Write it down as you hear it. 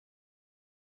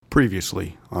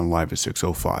Previously on Live at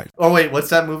 605. Oh, wait, what's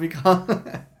that movie called? What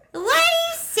are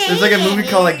you saying? There's like a movie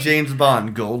called like James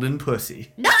Bond, Golden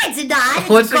Pussy. No, it's not.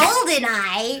 What's It's it- Golden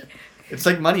Eye. It's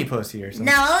like Money Pussy or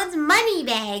something. No, it's Money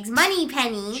Bags, Money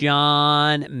Penny,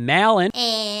 John Mallon.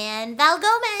 and Val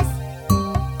Gomez.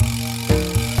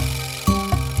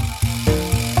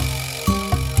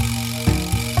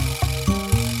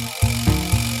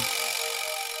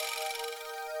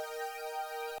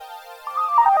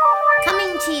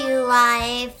 Coming to you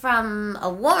live from a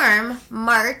warm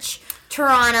March,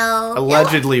 Toronto.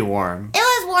 Allegedly warm. It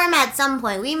was warm at some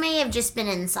point. We may have just been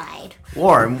inside.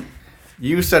 Warm?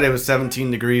 You said it was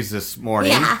 17 degrees this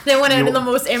morning. Yeah. They went out You in the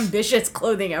most ambitious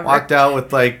clothing ever. Walked out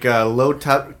with like low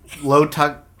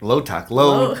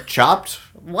chopped?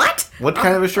 What? What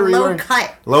kind of a shirt were you Low wearing?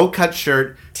 cut. Low cut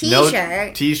shirt.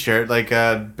 T-shirt. T-shirt, like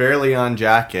a barely on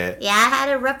jacket. Yeah, I had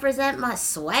to represent my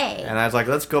sway. And I was like,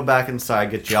 let's go back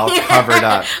inside, get you all covered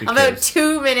up. About because-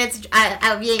 2 minutes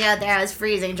out being out there, I was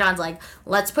freezing. John's like,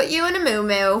 let's put you in a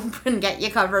moo-moo and get you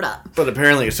covered up. But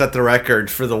apparently it set the record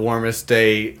for the warmest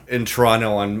day in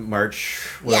Toronto on March.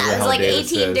 whatever Yeah, the it was hell like day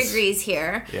this 18 is. degrees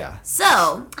here. Yeah.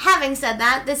 So, having said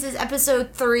that, this is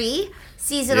episode 3,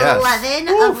 season Yes. 11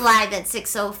 Oof. of Live at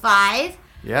 605.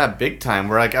 Yeah, big time.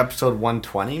 We're like episode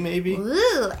 120 maybe.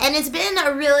 Ooh, and it's been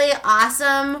a really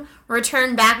awesome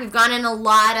return back. We've gotten a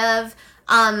lot of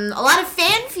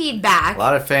fan feedback. A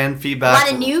lot of fan A feedback.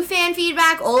 lot of new fan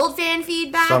feedback, old fan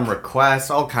feedback. Some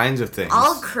requests, all kinds of things.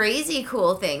 All crazy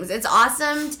cool things. It's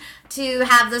awesome to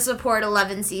have the support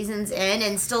 11 seasons in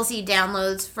and still see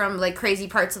downloads from like crazy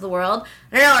parts of the world.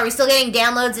 I don't know, are we still getting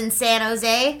downloads in San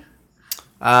Jose?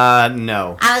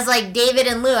 No. I was like, David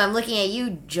and Lou, I'm looking at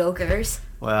you jokers.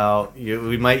 Well,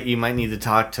 you might need to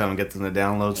talk to them and get them to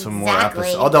download some more Exactly.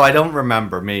 episodes. Although I don't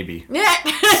remember, maybe.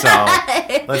 So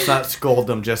let's not scold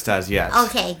them just as yet.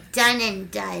 Okay, done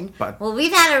and done. But- Well,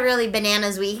 we've had a really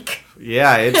bananas week.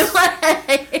 Yeah,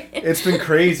 it's been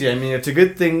crazy. I mean, it's a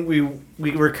good thing we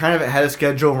were kind of ahead of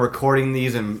schedule in recording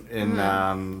these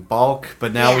in bulk,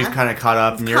 but now Yeah. we've kind of caught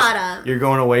up. And Caught up. You're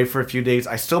going away for a few days.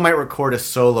 I still might record a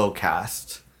solo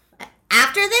cast.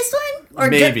 After this one? Or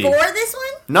Maybe. before this one?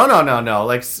 No.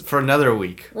 Like for another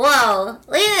week. Whoa,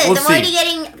 look at this. We'll I'm already see.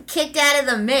 getting kicked out of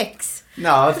the mix.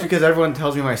 No, it's because everyone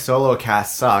tells me my solo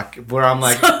casts suck. Where I'm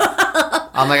like,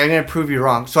 I'm gonna prove you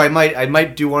wrong. So I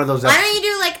might do one of those. Why don't you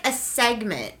do like a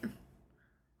segment?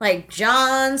 Like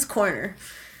John's Corner.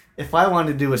 If I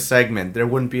wanted to do a segment, there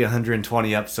wouldn't be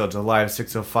 120 episodes of Live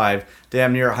 605,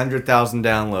 damn near 100,000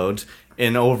 downloads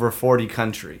in over 40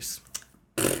 countries.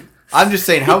 I'm just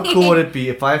saying, how cool would it be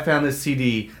if I found a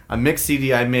CD, a mixed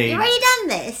CD I made? You've already done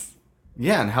this.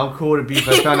 Yeah, and how cool would it be if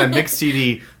I found a mixed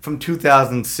CD from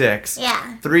 2006,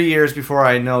 Yeah. 3 years before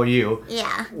I know you,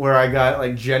 Yeah. where I got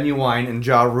like Genuine and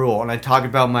Ja Rule, and I talk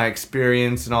about my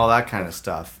experience and all that kind of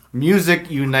stuff. Music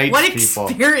unites What people.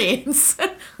 experience?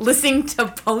 Listening to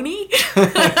Pony?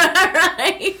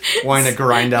 Right? Wanting to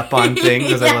grind up on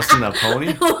things as I Yeah. listen to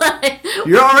Pony. What?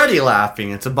 You're already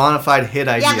laughing. It's a bona fide hit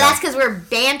idea. Yeah, that's because we're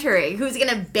bantering. Who's going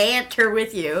to banter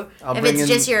with you I'll if bring it's in-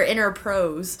 just your inner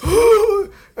prose?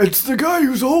 It's the guy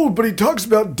who's old, but he talks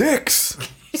about dicks.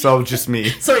 So just me.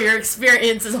 So your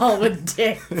experience is all with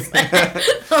dicks.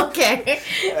 Okay.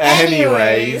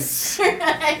 Anyways,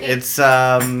 it's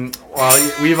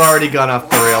well, we've already gone off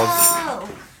the rails. Oh, What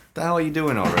the hell are you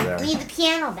doing over I there? need the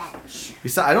piano bench.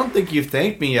 I don't think you've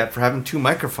thanked me yet for having 2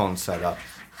 microphones set up.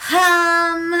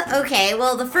 Okay,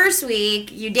 well, the first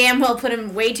week, you damn well put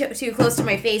him way too close to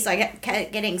my face, so I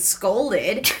kept getting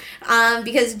scolded.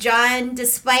 Because John,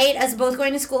 despite us both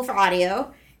going to school for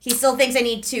audio, he still thinks I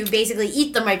need to basically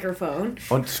eat the microphone.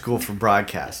 Went to school for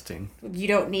broadcasting You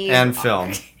don't need... and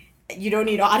film. You don't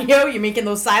need audio? You're making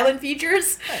those silent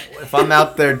features? If I'm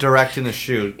out there directing a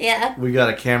shoot, Yeah. we got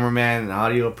a cameraman, an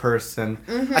audio person.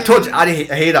 I told you, I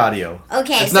hate audio.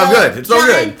 Okay, It's so not good. It's John, not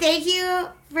good. thank you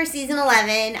for season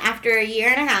 11. After a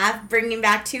year and a half, bringing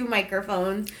back 2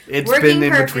 microphones. It's working been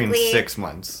in perfectly. between 6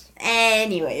 months.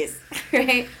 Anyways,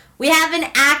 right? We have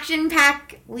an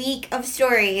action-packed week of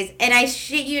stories, and I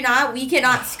shit you not, we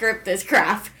cannot script this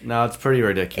crap. No, it's pretty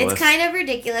ridiculous. It's kind of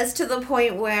ridiculous to the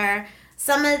point where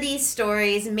some of these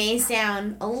stories may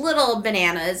sound a little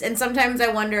bananas, and sometimes I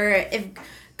wonder if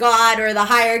God or the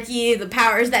hierarchy, the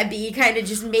powers that be, kind of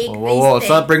just make Whoa, these let's things.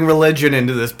 not bring religion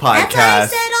into this podcast. That's why I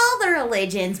said all the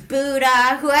religions.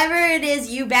 Buddha, whoever it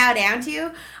is you bow down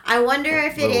to. I wonder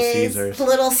if it Little is Caesars.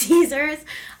 Little Caesars.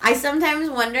 I sometimes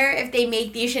wonder if they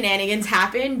make these shenanigans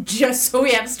happen just so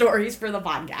we have stories for the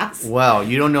podcast. Well,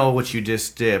 you don't know what you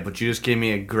just did, but you just gave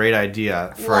me a great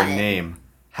idea for What? a name.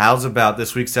 How's about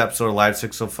this week's episode of Live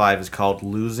 605 is called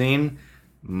Losing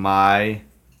My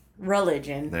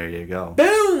Religion. There you go.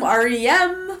 Boom!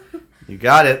 REM. You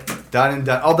got it. Done and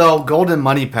done. Although, Golden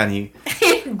Moneypenny,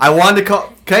 I wanted to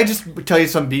call... Can I just tell you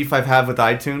some beef I've had with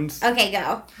iTunes? Okay,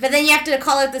 go. But then you have to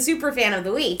call it the super fan of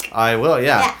the week. I will,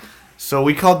 yeah. So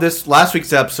we called this last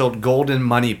week's episode Golden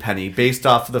Moneypenny, based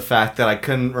off of the fact that I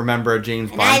couldn't remember a James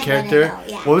Bond I character. wanna know,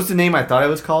 yeah. What was the name I thought it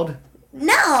was called?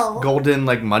 No. Golden,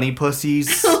 like, money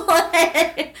pussies?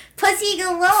 Pussy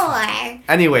galore.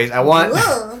 Anyways, I want...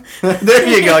 Ooh. There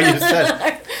you go, you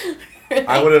said.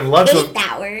 I would have loved Hate to...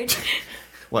 that word.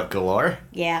 What, galore?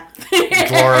 Yeah.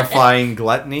 Glorifying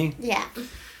gluttony? Yeah.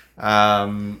 I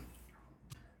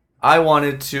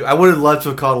would have loved to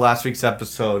have called last week's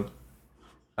episode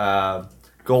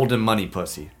Golden Money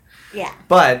Pussy. Yeah.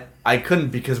 But I couldn't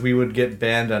because we would get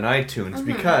banned on iTunes Mm-hmm.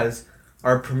 because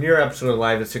our premiere episode of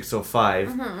Live at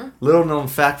 6:05, little known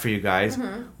fact for you guys,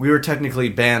 we were technically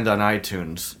banned on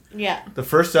iTunes. Yeah. The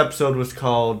first episode was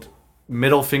called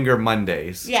Middle Finger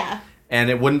Mondays. Yeah. And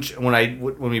it wouldn't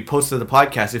when we posted the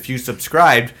podcast, if you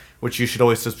subscribed, which you should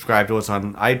always subscribe to us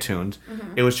on iTunes,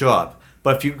 it would show up.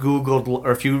 But if you Googled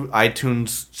or if you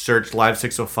iTunes searched Live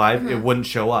 605, it wouldn't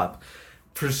show up.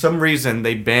 For some reason,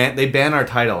 they ban our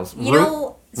titles.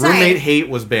 Sorry. Roommate Hate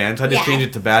was banned, so I just Yeah. changed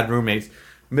it to Bad Roommates.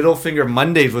 Middle Finger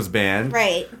Mondays was banned.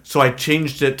 Right. So I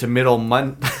changed it to Middle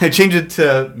Mondays.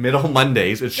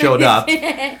 It showed up.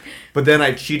 But then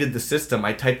I cheated the system.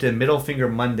 I typed in Middle Finger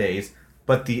Mondays,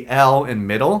 but the L in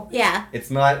middle, Yeah. it's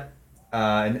not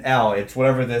an L. It's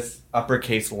whatever this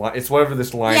uppercase line. It's whatever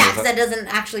this line Yeah, is. because that doesn't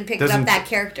actually pick up Doesn't- that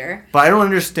character. But I don't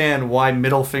understand why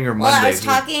Middle Finger Well, Mondays. I was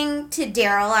talking to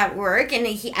Daryl at work, and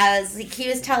he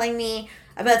was telling me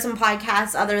about some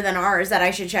podcasts other than ours that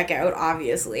I should check out.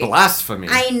 Obviously, Blasphemy.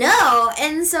 I know,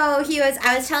 and so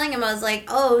I was telling him, I was like,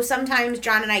 oh, sometimes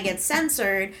John and I get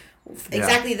censored.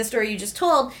 Exactly the story you just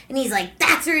told, and he's like,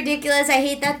 that's ridiculous. I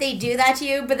hate that they do that to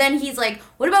you. But then he's like,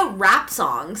 what about rap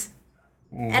songs?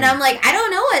 And I'm like, I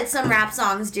don't know what some rap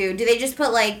songs do. Do they just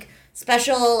put like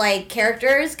special like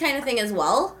characters kind of thing as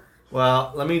well?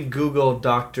 Well, let me Google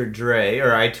Dr. Dre or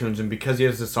iTunes, and because he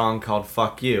has a song called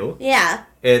 "Fuck You," Yeah.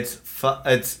 it's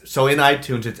so in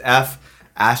iTunes it's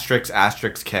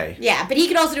F***K. Yeah, but he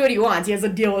can also do what he wants. He has a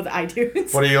deal with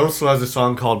iTunes. But he also has a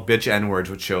song called "Bitch N-Words,"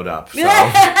 which showed up. So.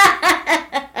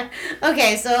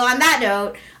 Okay, so on that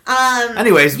note,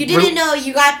 Anyways, you didn't know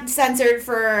you got censored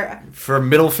for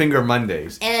Middle Finger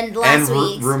Mondays and last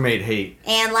week's Roommate Hate.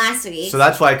 and last week. So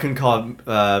that's why I couldn't call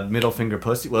it Middle Finger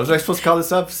Pussy. What was I supposed to call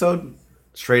this episode?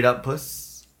 Straight Up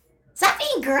Puss? Stop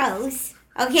being gross.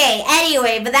 Okay,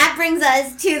 anyway, but that brings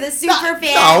us to the super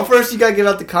fan. No, first you gotta give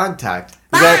out the contact.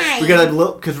 We gotta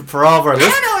look, because for all of our I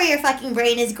listeners, don't know where your fucking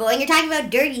brain is going. You're talking about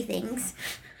dirty things.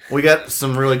 we got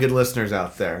some really good listeners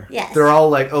out there. Yes. They're all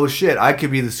like, oh shit, I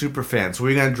could be the super fan. So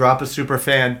we're gonna drop a super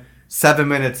fan 7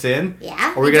 minutes in.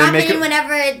 Yeah, Or we're we gonna drop make it in it.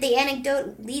 whenever the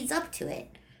anecdote leads up to it.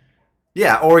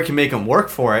 Yeah, or we can make them work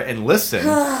for it and listen.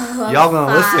 Y'all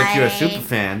gonna listen if you're a super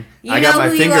fan. You I got know my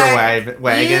who finger you are.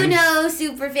 wagging. You know,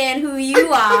 superfan, who you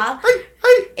are.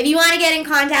 If you want to get in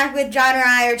contact with John or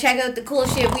I, or check out the cool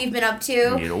shit we've been up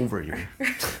to, Get over here.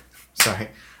 Sorry,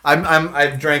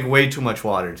 I've drank way too much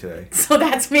water today. so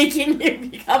that's making you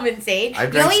become insane. I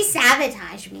You drank- always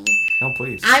sabotage me. No,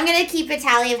 please. I'm gonna keep a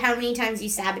tally of how many times you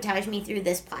sabotage me through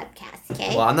this podcast. Okay?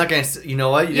 Well, I'm not gonna. You know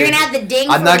what? You're gonna add the ding.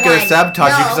 I'm for not gonna one.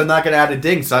 sabotage you No. because I'm not gonna add a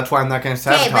ding. So that's why I'm not gonna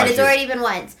sabotage Okay, but it's you. already been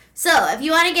once. So, if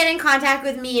you want to get in contact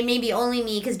with me, and maybe only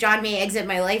me, because John may exit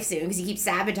my life soon, because he keeps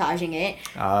sabotaging it.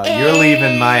 You're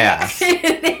leaving my ass.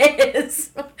 It is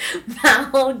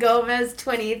Mal Gomez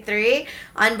 23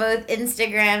 on both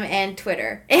Instagram and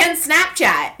Twitter and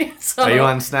Snapchat. So, Are you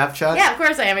on Snapchat? Yeah, of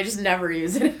course I am. I just never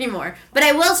use it anymore. But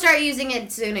I will start using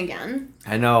it soon again.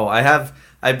 I know. I've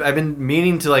been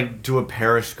meaning to like do a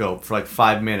Periscope for like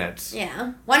 5 minutes.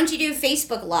 Yeah. Why don't you do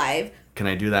Facebook Live Can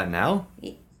I do that now?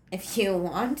 if you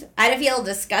want? I feel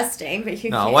disgusting, but you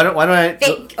No. can. Why don't I?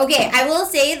 Okay, I will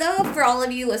say though, for all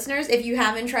of you listeners, if you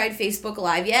haven't tried Facebook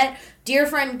Live yet, dear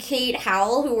friend Kate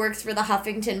Howell, who works for the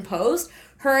Huffington Post,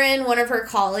 her and one of her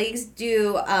colleagues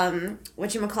do the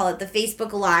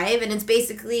Facebook Live, and it's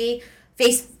basically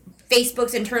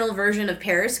Facebook's internal version of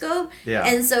Periscope. Yeah.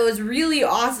 And so it's really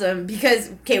awesome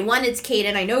because, okay, one, it's Kate,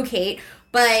 and I know Kate,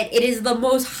 but it is the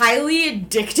most highly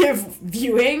addictive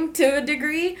viewing to a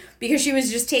degree because she was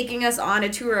just taking us on a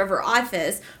tour of her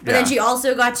office. But then Yeah. she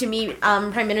also got to meet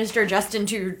Prime Minister Justin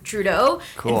Trudeau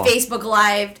Cool. and Facebook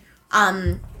Live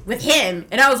with him.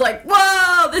 And I was like,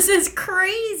 whoa, this is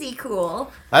crazy cool.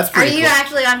 That's Are pretty you cool.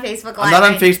 actually on Facebook Live? I'm not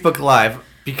on right? Facebook Live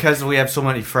because we have so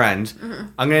many friends.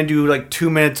 I'm gonna do like 2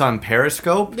 minutes on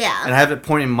Periscope. Yeah. And have it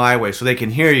pointing my way so they can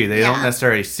hear you. They Yeah. don't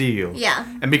necessarily see you. Yeah.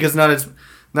 And because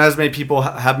not as many people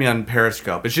have me on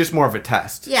Periscope. It's just more of a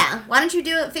test. Yeah. Why don't you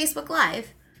do it Facebook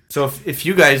Live? So if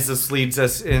you guys, this leads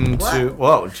us into...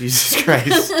 Whoa, Jesus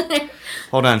Christ.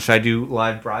 Hold on, should I do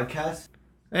live broadcast?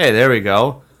 Hey, there we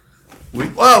go.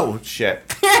 Whoa, shit.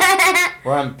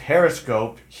 We're on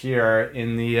Periscope here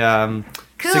in the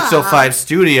Cool. 605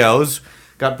 studios.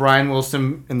 Got Brian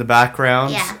Wilson in the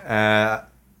background. Yeah.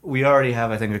 We already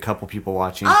have, I think, a couple people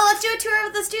watching. Oh, let's do a tour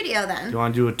of the studio then. You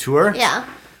want to do a tour? Yeah.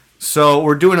 So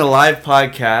we're doing a live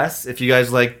podcast. If you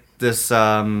guys like this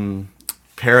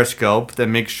Periscope,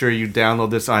 then make sure you download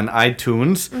this on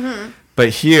iTunes. Mm-hmm. But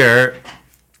here,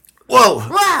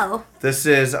 Whoa. this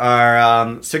is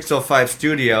our 605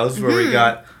 studios where we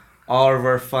got all of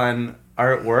our fun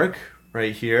artwork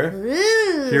right here.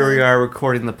 Ooh. Here we are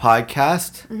recording the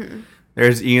podcast. Mm-hmm.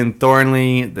 There's Ian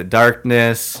Thornley, The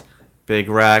Darkness, Big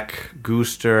Wreck,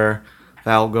 Gooster,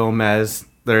 Val Gomez.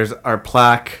 There's our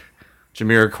plaque,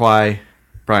 Jamiroquai,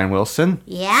 Brian Wilson.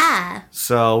 Yeah.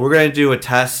 So we're going to do a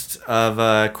test of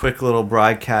a quick little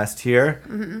broadcast here.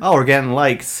 Mm-hmm. Oh, we're getting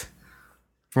likes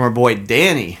from our boy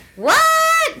Danny What?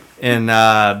 in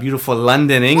beautiful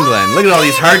London, England. Look at all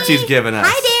these hearts he's giving us.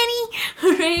 Hi, Danny.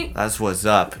 Right. That's what's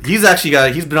up. He's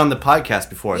been on the podcast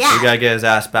before, so Yeah. we got to get his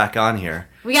ass back on here.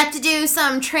 We got to do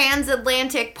some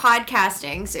transatlantic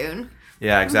podcasting soon.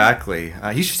 Yeah, exactly.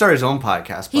 He should start his own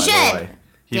podcast, by He should. the way.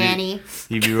 Danny.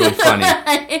 He'd be really funny.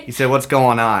 He said, what's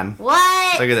going on?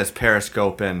 What? Look at this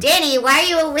Periscope and Danny, why are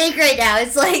you awake right now?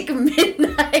 It's like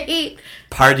midnight.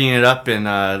 partying it up in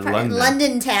London.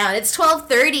 London town. It's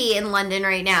 12:30 in London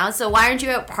right now. So why aren't you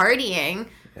out partying?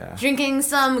 Yeah. Drinking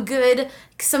some good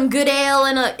ale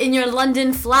in your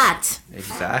London flat.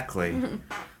 Exactly.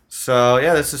 So,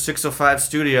 yeah, this is 605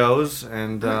 Studios,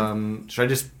 and should I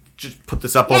just put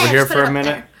this up over here just put for it a up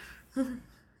minute? there.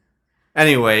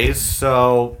 Anyways,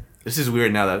 so this is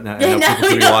weird now that I know Now people we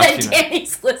could be know that watching it.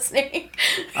 Danny's listening.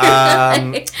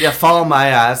 Yeah, follow my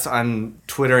ass on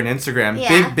Twitter and Instagram.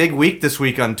 Yeah. Big week this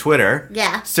week on Twitter.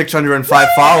 Yeah. 605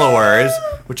 followers,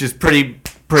 which is pretty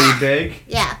big.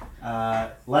 Yeah.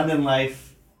 London Life.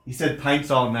 He said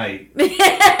pints all night.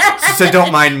 She said,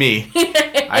 "Don't mind me."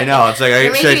 I know. It's like,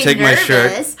 You're should I making take me my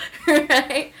shirt? nervous.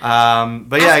 Right?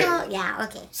 But yeah, Yeah,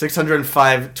 okay.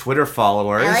 605 Twitter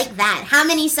followers. I like that. How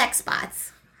many sex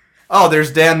bots? Oh,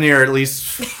 there's damn near at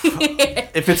least.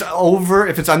 If it's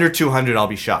under 200, I'll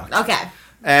be shocked. Okay.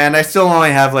 And I still only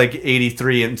have like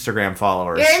 83 Instagram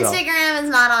followers. Your so. Instagram is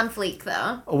not on fleek,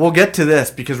 though. We'll get to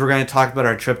this because we're going to talk about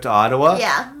our trip to Ottawa.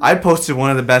 Yeah. I posted one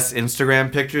of the best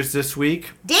Instagram pictures this week.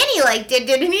 Danny liked it,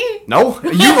 didn't he? No,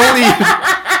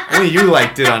 only you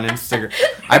liked it on Instagram.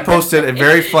 I posted a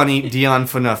very funny Dion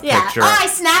Phaneuf Yeah. picture. Oh, I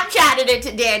Snapchatted it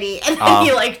to Danny, and then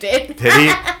he liked it. Did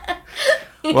he?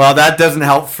 Well, that doesn't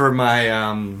help for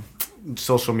my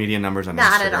social media numbers on Instagram.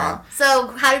 Not at all. So,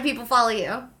 how do people follow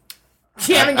you?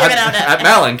 You haven't given out at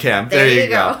Malencamp. There you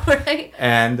go. Right?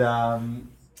 And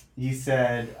he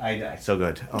said, so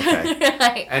good. Okay.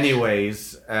 Right.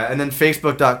 Anyways, and then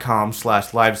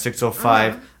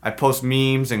facebook.com/live605. I post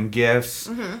memes and GIFs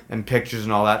and pictures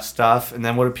and all that stuff. And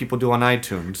then what do people do on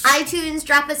iTunes? iTunes,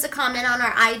 drop us a comment on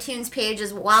our iTunes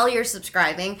pages while you're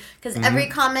subscribing, because every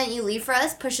comment you leave for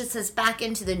us pushes us back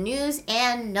into the news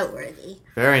and noteworthy.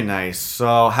 Very nice.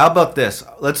 So how about this?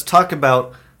 Let's talk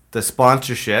about the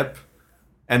sponsorship,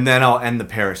 and then I'll end the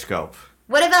Periscope.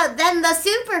 What about then the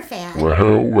superfan?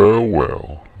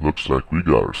 Well. Looks like we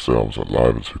got ourselves a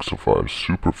Live at 605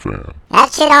 superfan.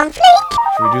 That shit on fleek.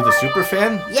 Should we do the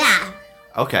superfan? Yeah.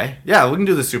 Okay. Yeah, we can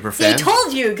do the superfan. See, I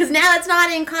told you, because now it's not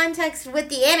in context with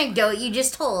the anecdote you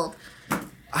just told.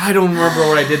 I don't remember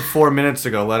what I did 4 minutes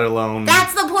ago, let alone...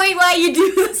 That's the point why you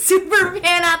do the superfan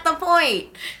at the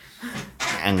point.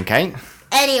 Okay.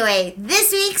 Anyway,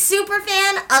 this week's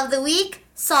superfan of the week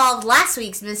solved last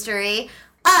week's mystery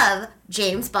of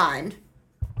James Bond.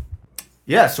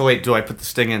 Yeah, so wait, do I put the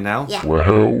sting in now? Yeah.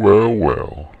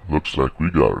 Well. Looks like we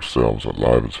got ourselves a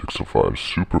Live at 605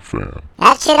 superfan.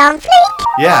 That shit on fleek.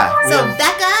 Yeah. So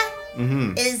Becca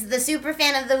is the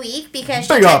superfan of the week because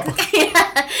she Big up.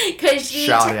 because she.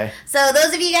 Shawty. So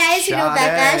those of you guys who know Shawty.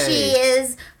 Becca, she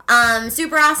is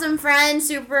super awesome friend,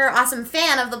 super awesome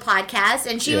fan of the podcast,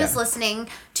 and she was Yeah. listening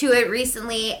to it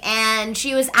recently, and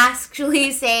she was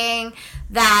actually saying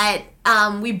that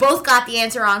we both got the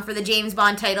answer wrong for the James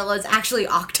Bond title. It's actually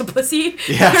Octopussy.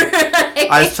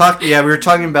 Yeah. We were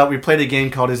talking about, we played a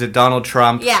game called Is It Donald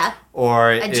Trump? Yeah.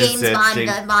 Or A is James it Bond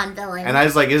James... Bond villain. And I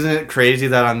was like, isn't it crazy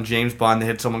that on James Bond they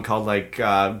had someone called like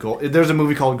there's a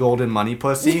movie called Golden Money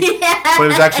Pussy, Yeah. but it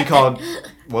was actually called,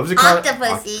 what was it called?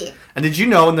 Octopussy. And did you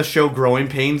know in the show Growing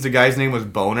Pains the guy's name was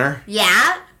Boner?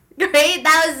 Yeah. Right?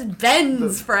 That was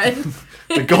Ben's friend.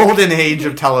 The golden age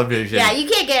of television. Yeah, you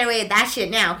can't get away with that shit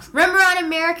now. Remember on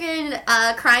American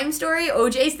Crime Story,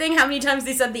 OJ's thing, how many times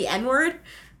they said the N-word?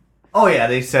 Oh, yeah,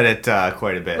 they said it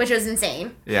quite a bit. Which was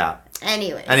insane. Yeah.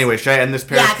 Anyway, should I end this yeah,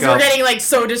 Periscope? because we're getting like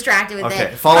so distracted with it.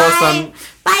 Okay, follow us on...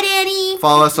 Bye, Danny.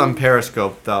 Follow us on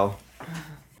Periscope, though.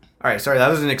 Alright, sorry, that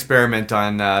was an experiment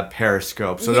on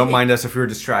Periscope, so don't mind us if we were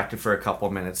distracted for a couple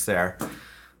minutes there.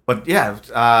 But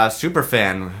yeah, super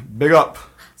fan. Big up.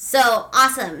 So,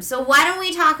 awesome. So why don't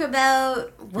we talk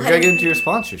about... We gotta get into your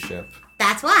sponsorship.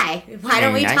 That's why. Why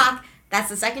don't we Dang. talk... That's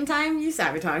the second time you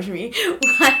sabotaged me.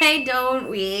 Why don't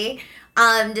we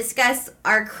discuss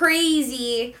our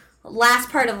crazy last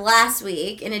part of last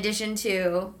week in addition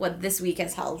to what this week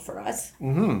has held for us?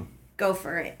 Mm-hmm. Go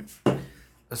for it.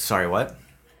 Sorry, what?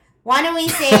 Why don't we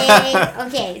say...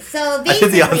 Okay, so I basically...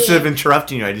 did the opposite of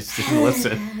interrupting you, I just didn't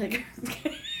listen.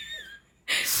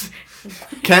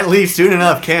 Can't leave soon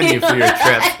enough, can you, for your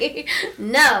trip?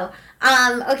 No.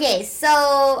 Okay,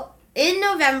 so in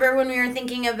November when we were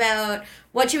thinking about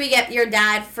what should we get your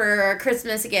dad for a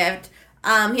Christmas gift,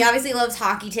 he obviously loves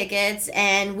hockey tickets,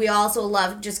 and we also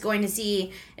love just going to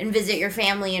see and visit your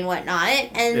family and whatnot.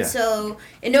 And so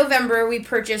in November we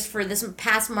purchased for this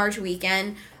past March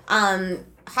weekend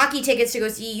hockey tickets to go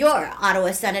see your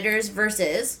Ottawa Senators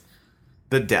versus...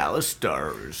 The Dallas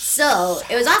Stars. So,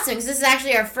 it was awesome because this is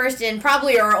actually our first and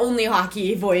probably our only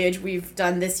hockey voyage we've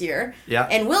done this year. Yeah.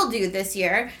 And will do this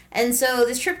year. And so,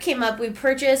 this trip came up. We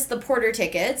purchased the Porter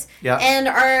tickets. Yeah. And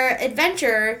our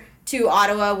adventure to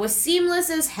Ottawa was seamless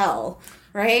as hell.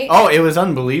 Right? Oh, it was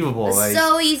unbelievable. It was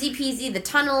so easy peasy. The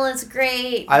tunnel is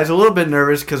great. I was a little bit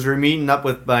nervous because we're meeting up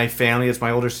with my family. It's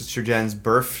my older sister Jen's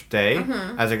birthday.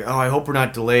 Mm-hmm. I was like, oh, I hope we're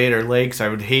not delayed or late because I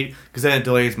would hate, because then it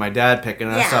delays my dad picking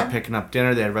us up, picking up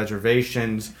dinner. They had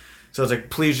reservations. So I was like,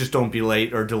 please just don't be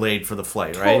late or delayed for the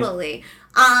flight, right? Totally.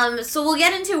 So we'll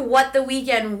get into what the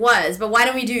weekend was, but why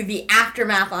don't we do the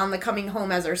aftermath on the coming home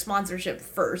as our sponsorship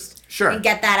first? Sure. And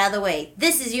get that out of the way.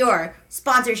 This is your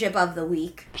sponsorship of the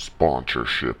week.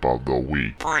 Sponsorship of the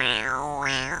week. Go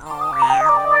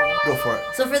for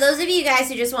it. So for those of you guys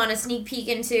who just want a sneak peek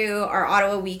into our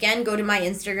Ottawa weekend, go to my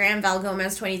Instagram,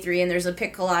 ValGomez23, and there's a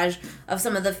pic collage of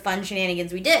some of the fun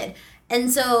shenanigans we did. And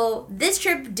so this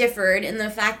trip differed in the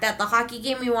fact that the hockey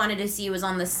game we wanted to see was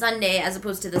on the Sunday as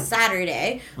opposed to the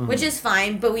Saturday, which is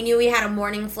fine, but we knew we had a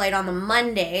morning flight on the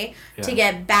Monday to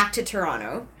get back to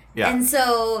Toronto. Yeah. And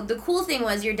so the cool thing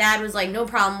was your dad was like, no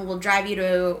problem, we'll drive you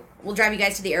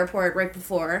guys to the airport right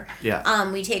before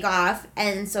we take off.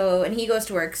 And he goes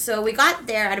to work. So we got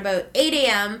there at about 8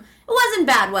 a.m. It wasn't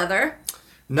bad weather.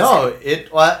 No,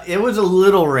 it was a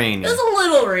little rainy. It was a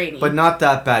little rainy. But not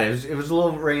that bad. It was a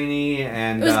little rainy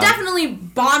and... It was definitely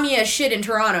balmy as shit in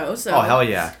Toronto, so... Oh, hell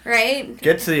yeah. Right?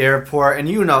 Get to the airport, and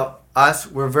you know, us,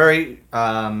 we're very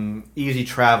easy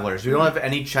travelers. We don't have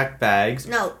any checked bags.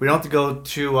 No. We don't have to go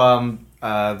to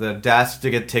the desk to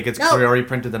get tickets because we already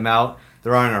printed them out.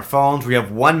 They're on our phones. We have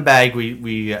one bag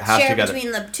we have Share together.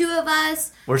 between the two of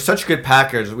us. We're such good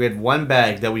packers. We had one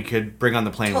bag that we could bring on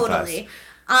the plane with us. Totally.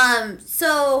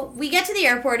 So we get to the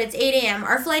airport. It's 8 a.m.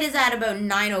 Our flight is at about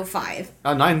 9:05.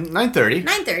 9:30.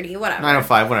 9:30, whatever.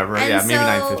 9:05, whatever. And yeah, maybe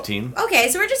 9:15. Okay,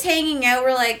 so we're just hanging out.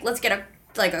 We're like, let's get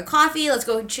a coffee. Let's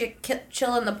go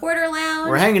chill in the Porter Lounge.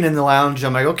 We're hanging in the lounge.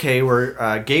 I'm like, okay,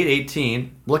 we're gate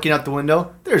 18. Looking out the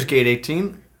window, there's gate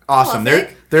 18. Awesome.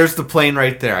 There's the plane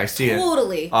right there. I see it.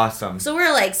 Totally. Awesome. So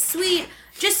we're like, sweet.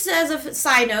 Just as a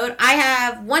side note, I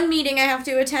have one meeting I have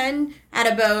to attend at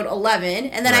about 11,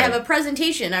 and then I have a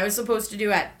presentation I was supposed to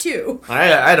do at 2. I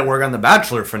had to work on the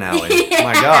Bachelor finale. Yeah.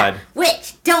 My God.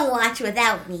 Which, don't watch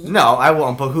without me. No, I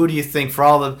won't. But who do you think, for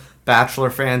all the Bachelor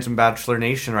fans and Bachelor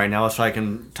Nation right now, so I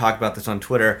can talk about this on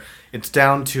Twitter, it's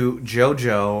down to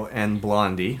JoJo and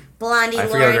Blondie. I forget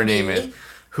what her name is.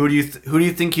 Who do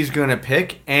you think he's going to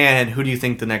pick, and who do you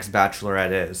think the next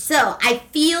Bachelorette is? So, I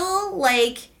feel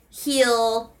like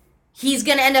he's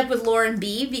gonna end up with Lauren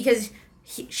B because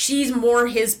she's more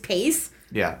his pace.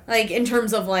 Yeah. Like, in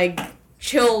terms of, like,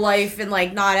 chill life and,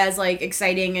 like, not as, like,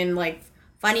 exciting and, like,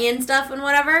 funny and stuff and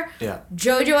whatever. Yeah.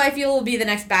 JoJo, I feel, will be the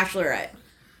next Bachelorette.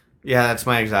 Yeah, that's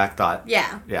my exact thought.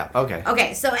 Yeah. Yeah, okay.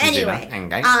 Okay, so anyway.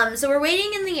 Okay. So we're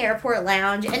waiting in the airport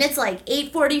lounge, and it's, like,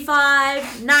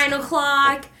 8:45, 9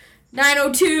 o'clock...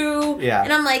 9:02. Yeah.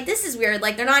 And I'm like, this is weird.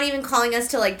 Like, they're not even calling us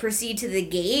to, like, proceed to the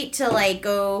gate to, like,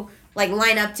 go, like,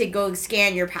 line up to go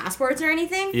scan your passports or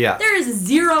anything. Yeah. There is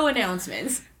 0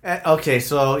 announcements. Okay,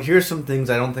 so here's some things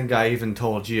I don't think I even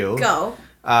told you. Go.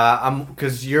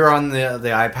 Because you're on the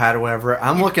iPad or whatever.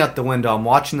 I'm looking out the window. I'm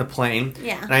watching the plane.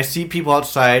 Yeah. And I see people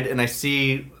outside, and I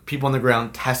see people on the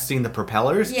ground testing the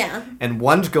propellers. Yeah. And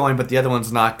one's going, but the other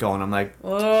one's not going. I'm like,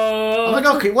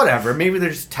 Oh. okay, whatever. Maybe they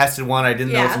just tested one. I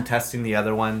didn't know Yeah. them testing the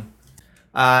other one.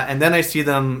 And then I see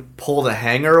them pull the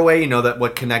hanger away. You know that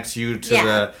what connects you to Yeah.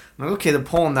 the. I'm like, okay, they're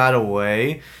pulling that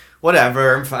away.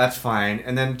 Whatever, that's fine.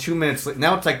 And then 2 minutes later,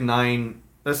 now it's like 9.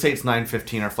 Let's say it's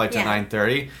 9:15. Our flight's at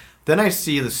 9:30. Then I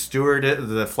see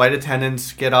the flight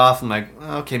attendants get off. I'm like,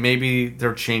 okay, maybe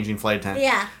they're changing flight attendants.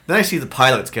 Yeah. Then I see the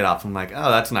pilots get off. I'm like,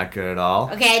 oh, that's not good at all.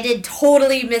 Okay, I did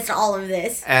totally miss all of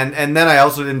this. And then I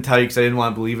also didn't tell you because I didn't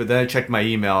want to believe it. Then I checked my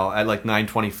email at like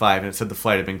 9:25 and it said the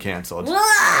flight had been canceled.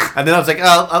 Ugh. And then I was like,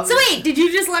 oh. So wait, did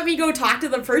you just let me go talk to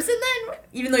the person then?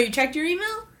 Even though you checked your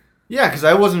email? Yeah, because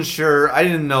I wasn't sure. I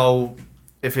didn't know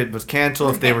if it was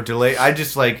canceled, if they were delayed. I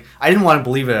didn't want to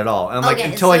believe it at all. And I'm like,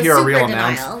 Okay, until so I hear a super real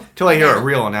denial.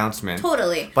 real announcement.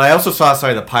 Totally. But I also saw,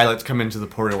 the pilots come into the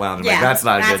Porter Lounge. I'm like, that's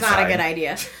not a good sign. a good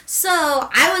idea. So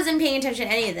I wasn't paying attention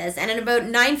to any of this, and at about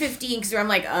 9:15, because I'm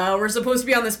like, we're supposed to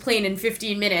be on this plane in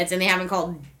 15 minutes, and they haven't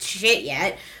called shit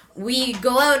yet. We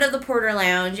go out of the Porter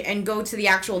Lounge and go to the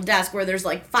actual desk where there's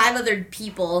like 5 other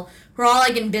people who are all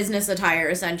like in business attire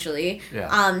essentially,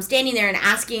 standing there and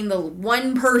asking the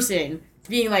one person,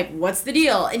 being like, "What's the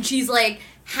deal?" And she's like,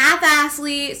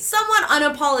 half-assly, somewhat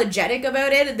unapologetic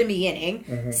about it at the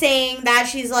beginning, saying that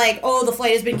she's like, "Oh, the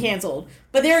flight has been canceled,"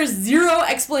 but there is zero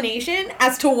explanation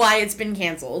as to why it's been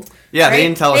canceled. Yeah, they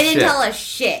didn't tell us shit. They didn't tell us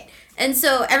shit. And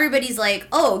so everybody's like,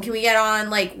 "Oh, can we get on,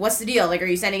 like, what's the deal? Like, are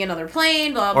you sending another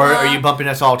plane, blah, blah, Or blah. are you bumping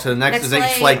us all to the next? Next Is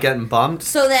each flight getting bumped?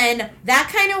 So then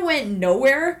that kind of went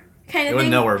nowhere, kind of It thing. went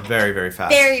nowhere very, very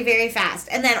fast. Very, very fast.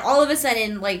 And then all of a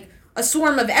sudden, like, a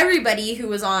swarm of everybody who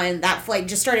was on that flight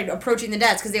just started approaching the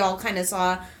desk because they all kind of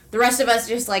saw the rest of us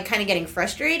just, like, kind of getting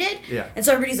frustrated. Yeah. And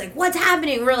so everybody's like, "What's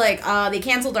happening?" We're like, they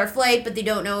canceled our flight, but they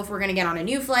don't know if we're going to get on a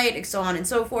new flight, and so on and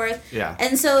so forth. Yeah.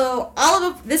 And so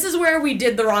this is where we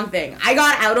did the wrong thing. I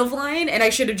got out of line, and I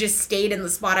should have just stayed in the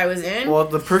spot I was in. Well,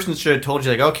 the person should have told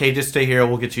you, like, okay, just stay here.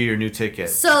 We'll get you your new ticket.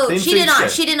 So They didn't she say did not.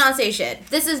 shit. She did not say shit.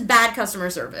 This is bad customer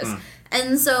service.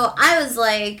 And so I was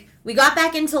like, we got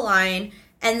back into line,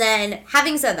 and then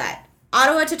having said that,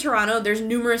 Ottawa to Toronto, there's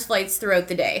numerous flights throughout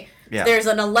the day. Yeah. There's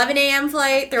an 11 a.m.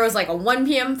 flight. There was like a 1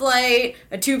 p.m. flight,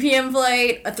 a 2 p.m.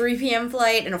 flight, a 3 p.m.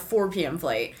 flight, and a 4 p.m.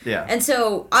 flight. Yeah. And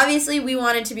so obviously we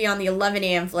wanted to be on the 11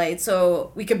 a.m. flight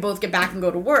so we could both get back and go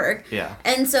to work. Yeah.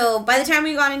 And so by the time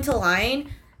we got into line,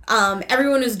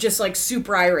 everyone was just like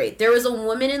super irate. There was a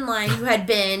woman in line who had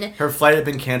been, Her flight had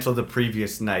been canceled the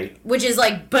previous night. which is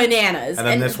like bananas. And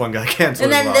then this one got canceled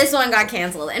And then as well. this one got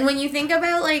canceled. And when you think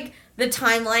about like the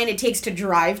timeline it takes to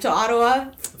drive to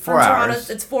Ottawa from 4 Toronto, hours.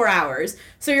 it's 4 hours.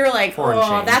 So you're like, 4 and oh,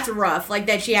 change. that's rough. Like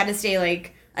that she had to stay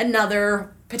like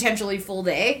another potentially full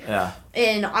day Yeah.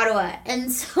 in Ottawa.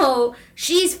 And so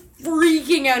she's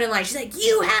freaking out in line. She's like,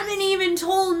 "You haven't even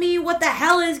told me what the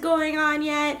hell is going on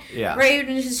yet." Yeah. Right?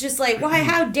 And it's just like, "Why,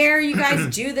 how dare you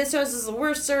guys do this to us? This is the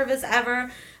worst service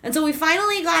ever." And so we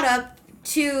finally got up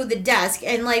to the desk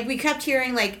and like we kept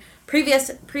hearing like previous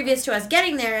to us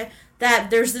getting there that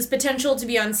there's this potential to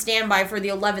be on standby for the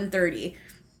 11:30.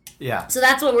 Yeah. So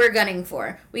that's what we're gunning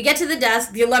for. We get to the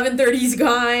desk, the 11:30's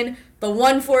gone, the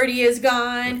 1:40 is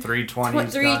gone, 3:20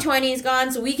 is 3:20 is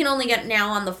gone, so we can only get now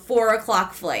on the 4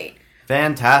 o'clock flight.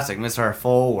 Fantastic. Missed our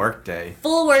full work day.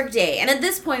 Full work day. And at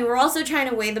this point, we're also trying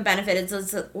to weigh the benefits.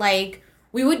 It's like,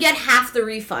 we would get half the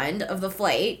refund of the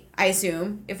flight, I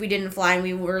assume, if we didn't fly and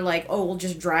we were like, "Oh, we'll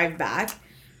just drive back."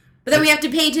 But then we have to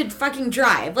pay to fucking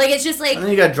drive. Like, it's just like, And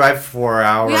then you gotta drive for 4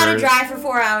 hours. we gotta drive for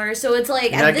 4 hours, so it's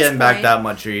like, You're at not this getting back point- that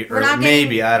much, or we're not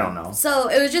maybe, getting- I don't know. So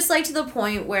it was just like to the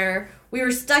point where we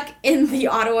were stuck in the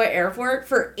Ottawa airport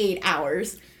for 8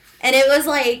 hours. And it was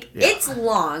like, Yeah. it's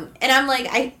long. And I'm like,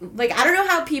 I don't know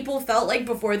how people felt like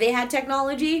before they had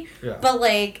technology. Yeah. But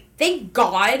like, thank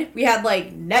God we had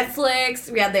like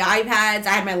Netflix, we had the iPads,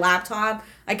 I had my laptop.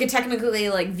 I could technically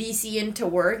like VC into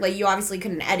work. Like, you obviously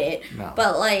couldn't edit. No.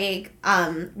 But like,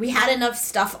 we had enough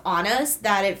stuff on us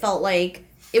that it felt like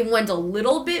it went a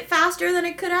little bit faster than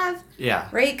it could have. Yeah.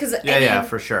 Right? Because Yeah,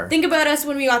 for sure. Think about us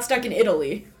when we got stuck in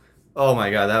Italy. Oh my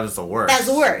god, that was the worst. That's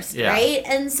the worst, Yeah. right?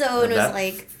 And so it was That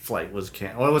like, flight was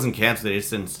canceled. Well, it wasn't canceled. They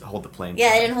just didn't hold the plane. yeah,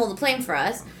 they didn't hold the plane for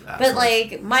us. But Assholes.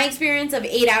 like, my experience of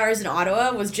 8 hours in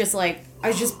Ottawa was just like, I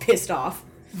was just pissed off.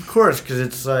 Of course, because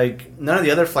it's like none of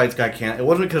the other flights got canceled. It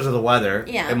wasn't because of the weather.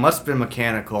 Yeah. It must have been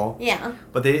mechanical. Yeah,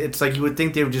 But it's like you would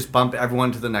think they would just bump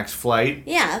everyone to the next flight.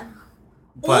 yeah.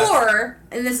 But- Or,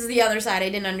 and this is the other side I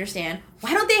didn't understand,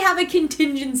 why don't they have a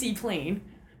contingency plane?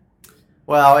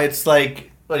 Well, it's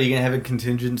like, what, are you going to have a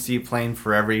contingency plane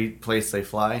for every place they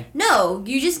fly? No,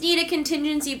 you just need a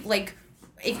contingency, like,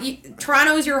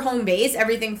 Toronto is your home base,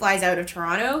 everything flies out of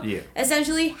Toronto. Yeah.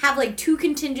 Essentially, have like 2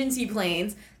 contingency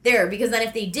planes there, because then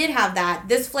if they did have that,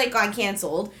 this flight got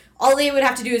canceled. All they would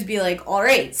have to do is be like, all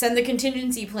right, send the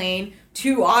contingency plane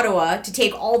to Ottawa to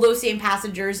take all those same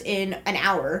passengers in an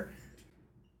hour.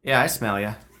 Yeah, I smell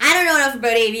ya. I don't know enough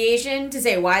about aviation to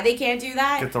say why they can't do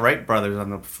that. Get the Wright brothers on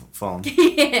the phone.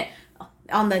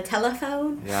 On the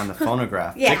telephone. Yeah, on the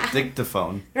phonograph. Yeah.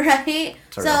 Dictaphone. Right?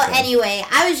 It's a So real thing. anyway,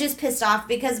 I was just pissed off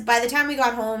because by the time we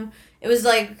got home, it was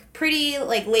like pretty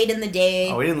like late in the day.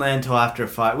 Oh, we didn't land until after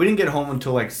 5. We didn't get home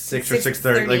until like 6 or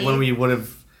 6:30. Like when we would have.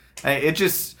 It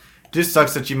just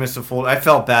sucks that you missed a full. I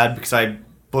felt bad because I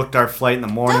booked our flight in the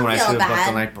morning Don't when I feel should have booked bad.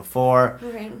 the night before.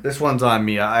 Right. This one's on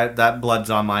me. That blood's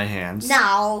on my hands.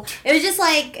 No, it was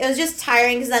just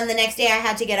tiring because then the next day I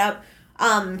had to get up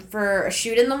for a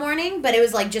shoot in the morning, but it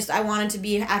was like just I wanted to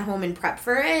be at home and prep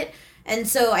for it, and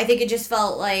so I think it just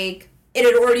felt like it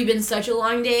had already been such a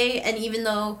long day, and even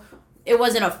though it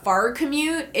wasn't a far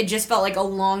commute, it just felt like a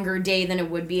longer day than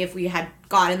it would be if we had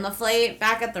gotten the flight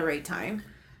back at the right time.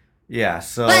 Yeah,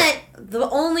 so. But the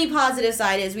only positive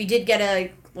side is we did get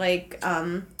a we got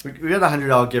a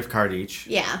 $100 gift card each.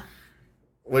 yeah.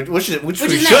 Which we Which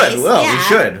should. is nice. Well, yeah. we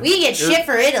should. We get shit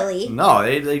for Italy. No,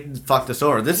 they fucked us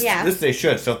over. This they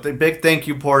should. So big thank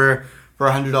you, Porter, for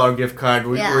a $100 gift card.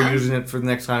 We're using it for the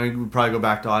next time. We would probably go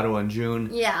back to Ottawa in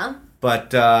June. Yeah.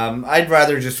 But I'd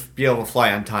rather just be able to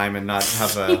fly on time and not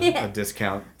have a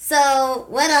discount. So,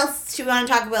 what else do you want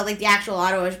to talk about, like the actual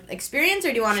Ottawa experience, or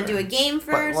do you want to do a game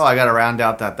first? Well, I got to round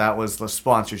out that was the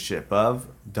sponsorship of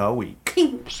the week.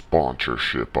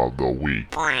 Sponsorship of the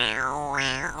week.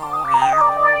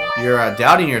 You're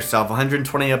doubting yourself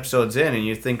 120 episodes in, and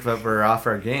you think that we're off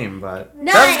our game, but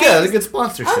No, that was good. That was a good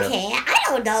sponsorship. Okay, I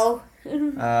don't know.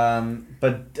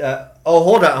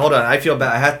 Hold on. I feel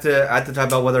bad. I have to talk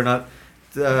about whether or not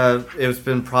it's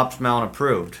been Props Malin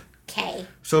approved. Okay.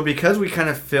 So because we kind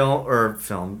of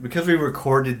filmed, because we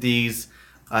recorded these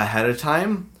ahead of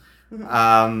time,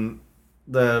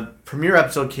 the premiere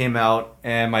episode came out,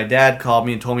 and my dad called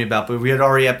me and told me about, but we had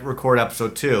already recorded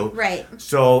episode 2. Right.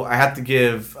 So I have to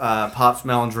give Pops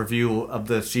Malin's review of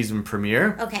the season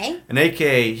premiere. Okay. And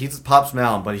AKA, he's Pops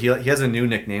Malin, but he has a new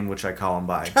nickname, which I call him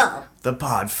by. Oh. The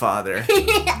Podfather.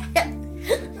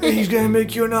 He's gonna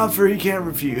make you an offer he can't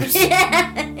refuse.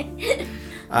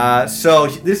 So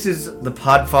this is the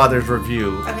Podfather's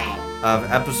review Okay. of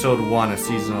episode 1 of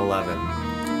season 11.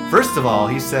 First of all,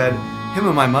 he said him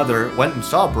and my mother went and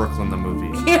saw Brooklyn the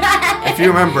movie. If you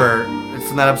remember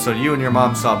from that episode, you and your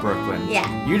mom saw Brooklyn.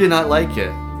 Yeah. You did not like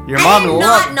it. Your I mom did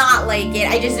loved not like it.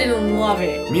 I just didn't love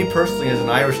it. me personally, as an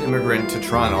Irish immigrant to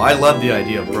Toronto, I love the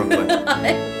idea of Brooklyn.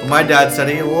 But my dad said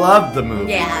he loved the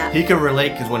movie. Yeah. He could relate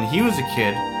because when he was a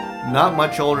kid, not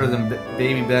much older than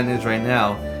baby Ben is right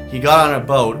now, he got on a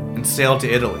boat and sailed to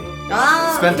Italy.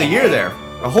 Oh. Spent a year there,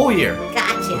 a whole year with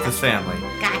Gotcha. his family.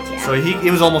 Gotcha. So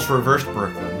it was almost reverse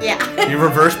Brooklyn. Yeah. He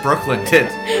reversed Brooklyn,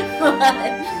 did.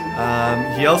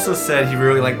 He also said he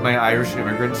really liked my Irish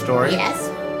immigrant story, Yes.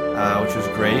 which was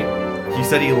great. He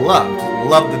said he loved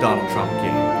the Donald Trump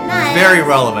game. Nice. Very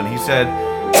relevant. He said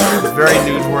it's very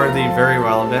newsworthy, very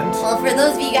relevant. Well, for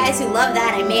those of you guys who love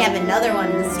that, I may have another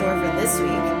one in store for this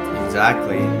week.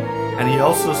 Exactly. And he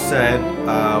also said,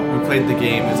 we played the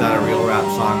game, is that a real rap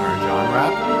song or a John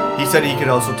rap? He said he could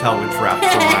also tell which rap's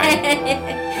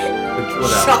mine.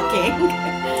 Whatever. Shocking.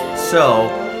 So,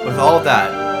 with all of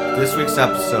that, this week's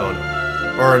episode,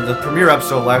 or the premiere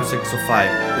episode, Live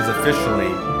 605, is officially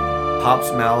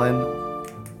Pops Malin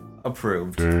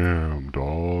approved. Damn,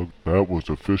 dog. That was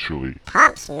officially.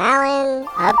 Pops Malin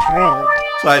approved.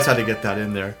 So I just had to get that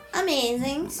in there.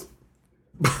 Amazing.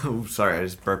 Oops, sorry, I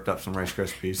just burped up some Rice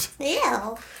Krispies.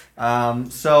 Ew.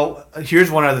 So here's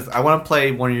one other. I want to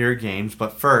play one of your games,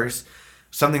 but first,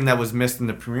 something that was missed in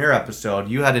the premiere episode.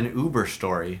 You had an Uber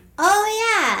story. Oh,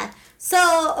 yeah.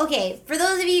 So, okay, for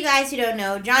those of you guys who don't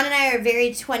know, John and I are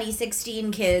very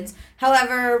 2016 kids.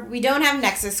 However, we don't have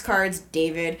Nexus cards,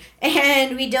 David,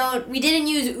 and we didn't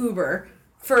use Uber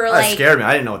for That like scared me.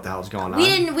 I didn't know what the hell was going on. we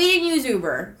didn't use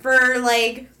Uber for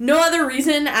like no other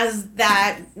reason as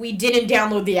that we didn't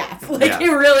download the app. Like Yeah. it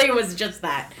really was just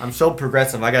that. I'm so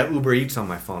progressive. I got Uber Eats on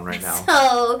my phone right now.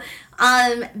 So,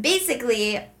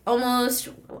 basically, almost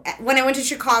when I went to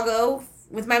Chicago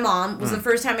with my mom was the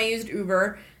first time I used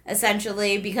Uber,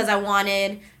 essentially, because I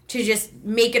wanted to just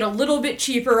make it a little bit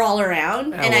cheaper all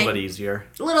around. And a little bit easier.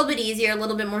 A little bit easier, a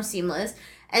little bit more seamless.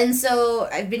 And so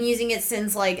I've been using it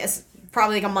since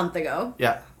probably like a month ago.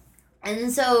 Yeah.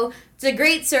 And so it's a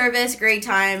great service, great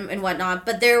time and whatnot.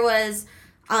 But there was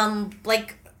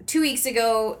 2 weeks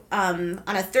ago, on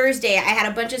a Thursday, I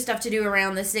had a bunch of stuff to do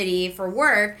around the city for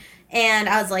work. And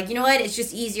I was like, you know what? It's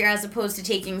just easier as opposed to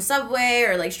taking subway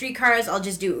or like streetcars. I'll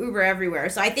just do Uber everywhere.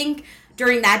 So I think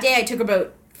during that day I took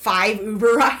about 5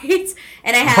 Uber rides,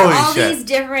 and I had Holy all shit. these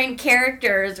different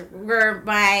characters were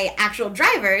my actual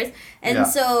drivers. And Yeah.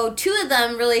 so 2 of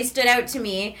them really stood out to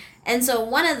me. And so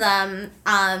one of them,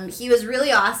 he was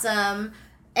really awesome.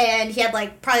 And he had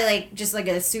like probably like just like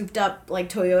a souped up like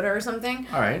Toyota or something.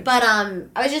 All right. But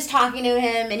I was just talking to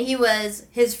him, and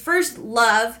his first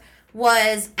love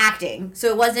was acting. So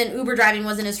it wasn't Uber driving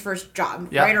wasn't his first job,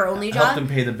 Yeah. right? Or only Help job. them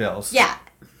pay the bills. Yeah.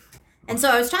 And so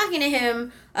I was talking to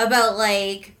him about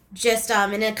like just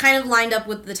and it kind of lined up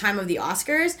with the time of the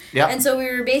Oscars. Yeah. And so we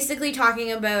were basically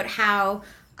talking about how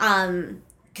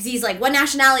because he's like, what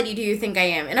nationality do you think I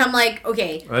am? And I'm like,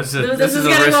 okay, This is a gonna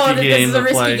risky go. This game is a to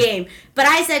risky play. game. But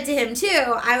I said to him too,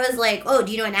 I was like, oh,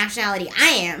 do you know what nationality I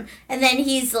am? And then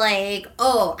he's like,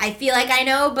 oh, I feel like I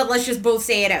know, but let's just both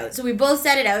say it out. So we both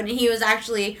said it out, and he was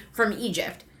actually from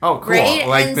Egypt. Oh, cool. Right?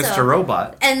 Like And Mr. so-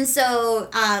 Robot. And so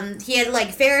he had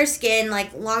like fair skin,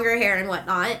 like longer hair and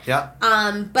whatnot. Yeah.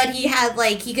 But he had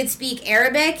like he could speak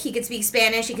Arabic, he could speak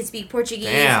Spanish, he could speak Portuguese,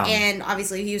 Damn. and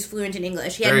obviously he was fluent in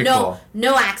English. He Very had cool.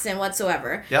 no accent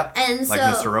whatsoever. Yep. And so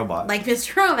Like Mr. Robot. Like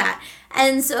Mr. Robot.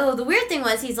 And so the weird thing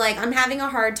was he's like, I'm having a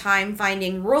hard time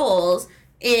finding roles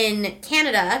in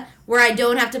Canada where I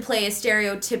don't have to play a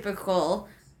stereotypical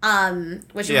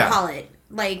whatchamacallit,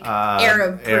 like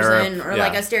Arab person Arab, or yeah.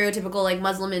 like a stereotypical like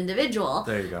Muslim individual.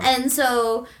 There you go. And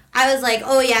so I was like,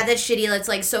 oh yeah, that's shitty. That's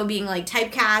like so being like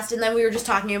typecast. And then we were just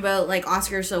talking about like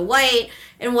Oscar So White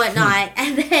and whatnot.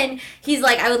 And then he's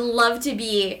like, I would love to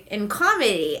be in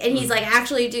comedy. And he's like,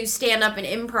 actually do stand up and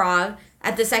improv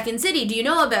at the Second City. Do you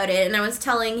know about it? And I was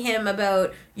telling him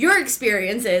about your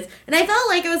experiences. And I felt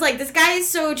like it was like, this guy is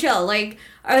so chill. Like,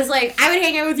 I was like, I would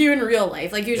hang out with you in real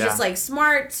life. Like, he was Yeah. just like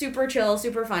smart, super chill,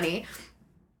 super funny.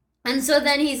 And so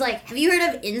then he's like, have you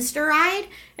heard of InstaRide?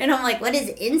 And I'm like, what is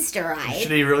InstaRide?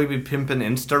 Should he really be pimping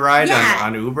InstaRide Yeah.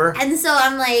 on Uber? And so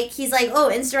I'm like, he's like,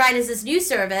 oh, InstaRide is this new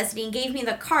service, and he gave me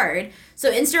the card.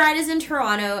 So InstaRide is in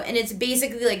Toronto, and it's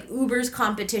basically like Uber's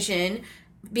competition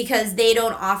because they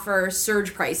don't offer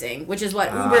surge pricing, which is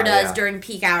what Uber does yeah. during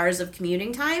peak hours of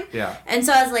commuting time. Yeah. And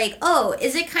so I was like, oh,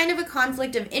 is it kind of a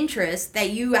conflict of interest that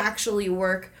you actually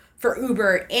work for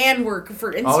Uber and work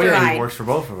for InstaRide? Oh, yeah, he works for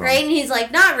both of them. Right? And he's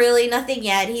like, not really, nothing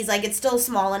yet. He's like, it's still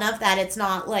small enough that it's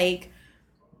not like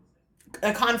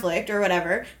a conflict or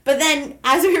whatever. But then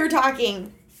as we were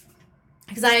talking,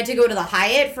 because I had to go to the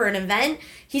Hyatt for an event,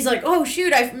 he's like, oh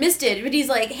shoot, I've missed it. But he's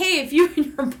like, hey, if you and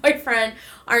your boyfriend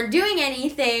aren't doing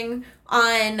anything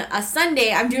on a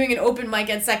Sunday, I'm doing an open mic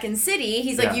at Second City.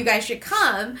 He's like, Yeah. you guys should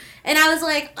come. And I was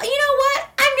like, you know what?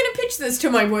 I'm going to pitch this to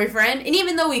my boyfriend. And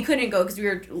even though we couldn't go because we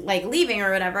were like leaving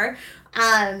or whatever,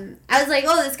 I was like,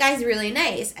 oh, this guy's really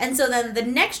nice. And so then the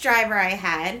next driver I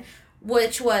had,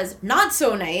 which was not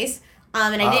so nice,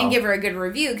 and I didn't give her a good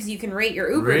review because you can rate your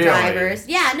Uber Really? drivers.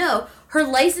 Yeah, no. Her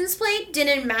license plate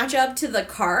didn't match up to the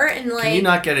car, and like... Can you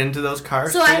not get into those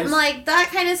cars? So I'm like, that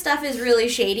kind of stuff is really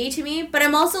shady to me. But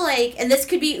I'm also like, and this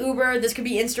could be Uber, this could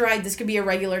be InstaRide, this could be a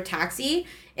regular taxi.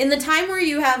 In the time where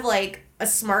you have like a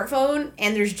smartphone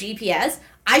and there's GPS,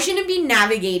 I shouldn't be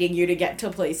navigating you to get to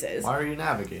places. Why are you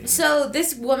navigating? So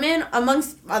this woman,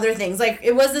 amongst other things, like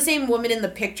it was the same woman in the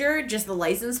picture, just the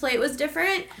license plate was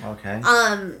different. Okay.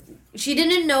 She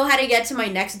didn't know how to get to my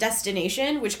next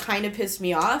destination, which kind of pissed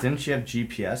me off. Didn't she have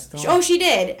GPS though? Oh, she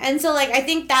did. And so, like, I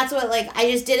think that's what, like, I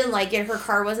just didn't like it. Her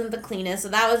car wasn't the cleanest, so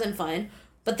that wasn't fun.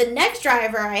 But the next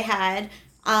driver I had,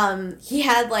 he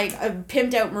had, like, a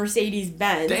pimped out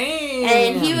Mercedes-Benz. Dang.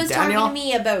 And he was Daniel. talking to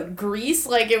me about Greece.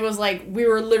 Like, it was like, we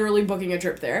were literally booking a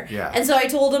trip there. Yeah. And so I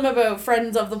told him about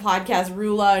friends of the podcast,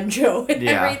 Rula and Joe and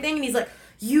Yeah. everything. And he's like,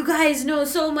 you guys know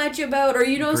so much about, or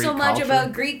you know so Greek much culture?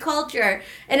 about Greek culture.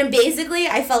 And then basically,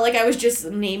 I felt like I was just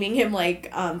naming him,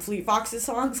 like, Fleet Foxes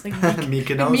songs. Like,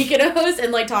 Mykonos,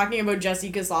 and, like, talking about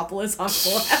Jesse Kasopoulos on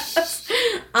Full House.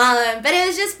 But it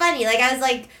was just funny. Like, I was,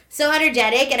 like, so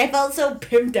energetic, and I felt so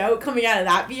pimped out coming out of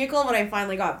that vehicle when I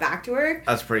finally got back to work.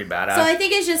 That's pretty badass. So I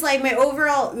think it's just, like, my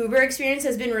overall Uber experience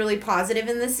has been really positive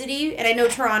in the city, and I know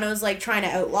Toronto's, like, trying to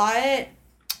outlaw it.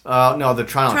 No, the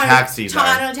Toronto taxis are.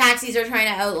 Toronto taxis are trying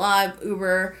to outlaw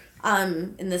Uber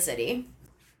in the city.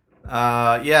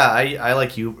 Yeah, I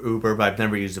like Uber, but I've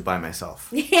never used it by myself.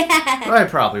 Yeah. I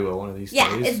probably will one of these Yeah,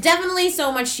 days. it's definitely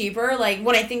so much cheaper. Like,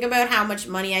 when I think about how much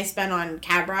money I spend on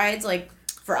cab rides, like,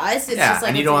 for us, it's just like...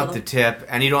 and you it's don't a have to little- tip,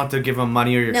 and you don't have to give them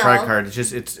money or your No. credit card. It's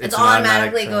just it's It an automatic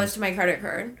automatically thing. goes to my credit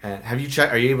card. Have you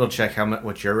checked? Are you able to check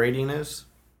what your rating is?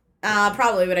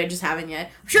 Probably, but I just haven't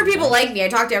yet. I'm sure people like me. I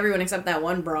talked to everyone except that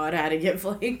one broad I had to give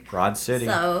like. Broad City.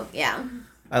 So yeah.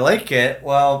 I like it.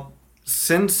 Well,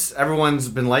 since everyone's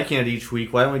been liking it each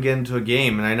week, why don't we get into a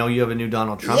game? And I know you have a new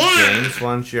Donald Trump game, so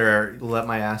why don't you let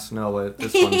my ass know what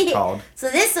this one's called? So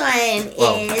this one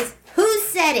is Who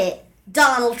Said It?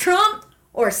 Donald Trump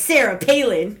or Sarah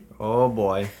Palin? Oh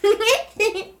boy.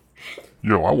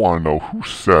 Yo, I want to know who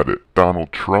said it.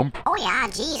 Donald Trump? Oh yeah,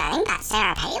 geez, I think that's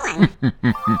Sarah Palin.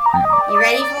 You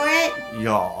ready for it?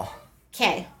 Y'all.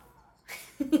 Okay.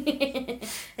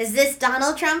 Is this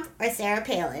Donald Trump or Sarah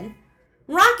Palin?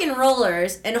 Rock and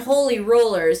rollers and holy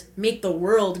rollers make the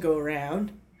world go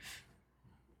round.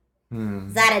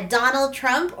 Is that a Donald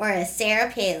Trump or a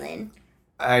Sarah Palin?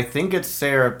 I think it's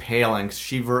Sarah Palin. 'Cause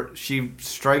she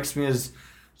strikes me as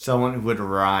someone who would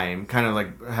rhyme, kind of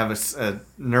like have a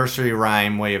nursery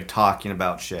rhyme way of talking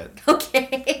about shit.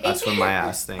 Okay. That's what my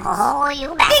ass thinks. Oh,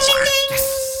 you betcha.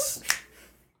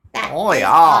 That Oh, is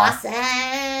yeah. awesome.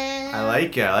 I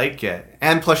like it.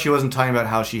 And plus, she wasn't talking about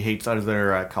how she hates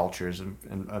other cultures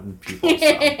and people. So.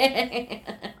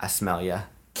 I smell ya.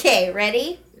 Okay,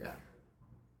 ready? Yeah.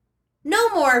 No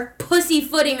more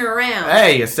pussyfooting around.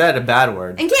 Hey, you said a bad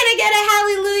word. And can I get a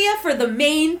hallelujah for the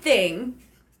main thing?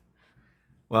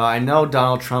 Well, I know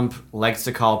Donald Trump likes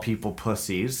to call people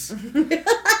pussies.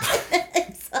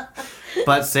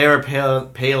 But Sarah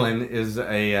Palin is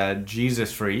a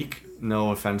Jesus freak.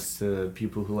 No offense to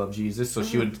people who love Jesus. So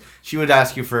she would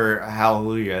ask you for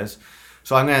hallelujahs.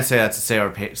 So I'm gonna say that's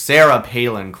a Sarah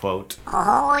Palin quote.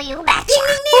 Oh, you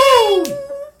betcha.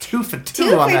 2 for 2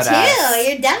 Two on for that ass. 2.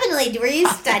 You're definitely. Were you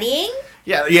studying?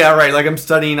 Yeah, right. Like I'm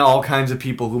studying all kinds of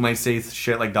people who might say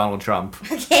shit like Donald Trump.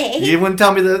 Okay. You wouldn't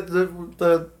tell me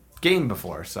the game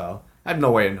before, so I have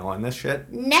no way of knowing this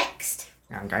shit. Next.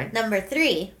 Okay. Number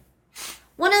 3.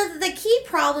 One of the key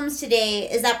problems today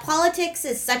is that politics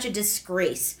is such a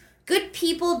disgrace. Good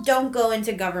people don't go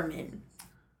into government.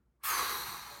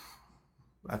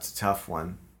 That's a tough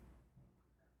one.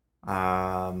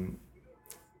 I'm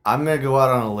gonna go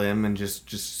out on a limb and just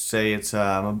say it's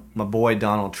my boy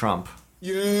Donald Trump.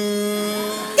 Ding,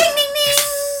 ding, ding!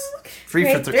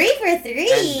 3 for 3. 3 for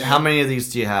 3. And how many of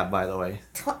these do you have, by the way?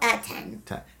 10.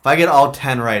 10. If I get all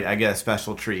 10 right, I get a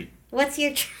special treat. What's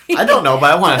your treat? I don't know,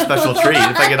 but I want a special treat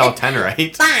if I get all 10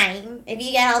 right. Fine. If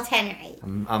you get all 10 right.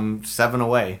 I'm 7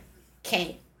 away.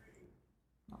 Okay.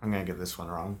 I'm gonna get this one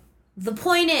wrong. The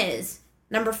point is,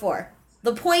 number 4.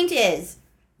 The point is,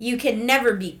 you can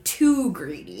never be too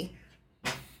greedy.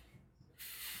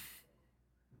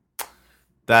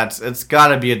 It's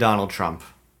gotta be a Donald Trump.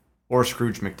 Or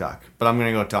Scrooge McDuck. But I'm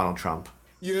gonna go with Donald Trump.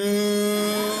 Ding,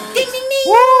 ding, ding!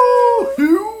 Woo!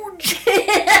 Huge!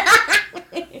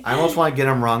 I almost want to get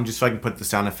him wrong just so I can put the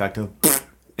sound effect of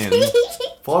in.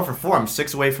 4 for 4. I'm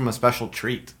 6 away from a special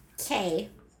treat. Okay.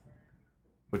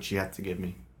 Which you have to give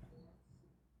me.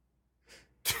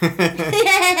 Do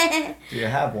you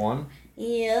have one?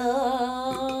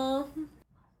 Yeah.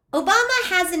 Obama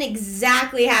hasn't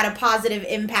exactly had a positive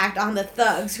impact on the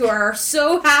thugs who are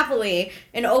so happily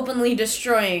and openly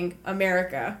destroying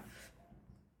America.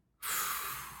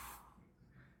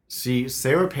 See,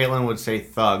 Sarah Palin would say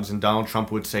thugs and Donald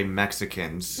Trump would say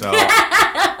Mexicans, so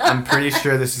I'm pretty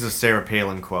sure this is a Sarah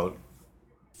Palin quote.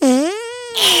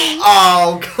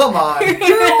 Oh, come on.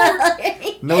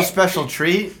 No special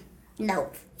treat?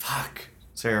 Nope. Fuck.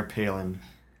 Sarah Palin.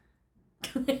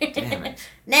 Damn it.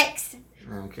 Next.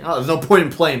 Okay. Oh, there's no point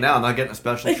in playing now. I'm not getting a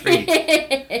special treat.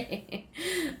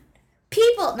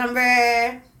 People,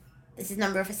 this is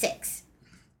number 6.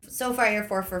 So far you're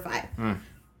 4 for 5.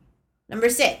 Number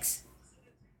 6.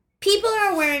 People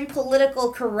are wearing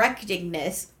political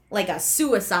correctness like a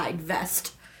suicide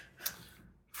vest.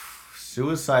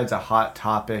 Suicide's a hot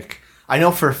topic. I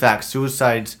know for a fact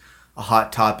suicide's a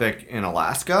hot topic in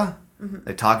Alaska.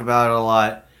 They talk about it a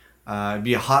lot. It'd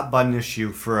be a hot button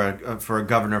issue for a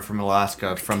governor from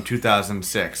Alaska from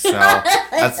 2006. So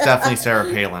that's definitely Sarah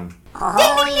Palin.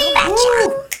 Oh, you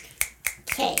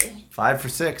betcha. Okay. 5 for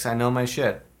 6. I know my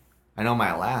shit. I know my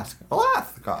Alaska.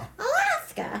 Alaska.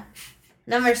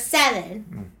 Number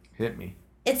 7. Hit me.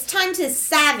 It's time to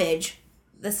savage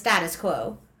the status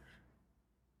quo.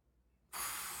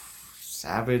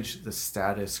 Savage the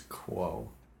status quo.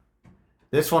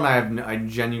 This one I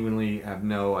genuinely have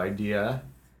no idea.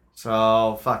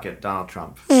 So fuck it, Donald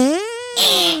Trump.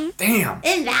 Damn.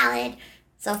 Invalid.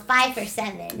 So 5 for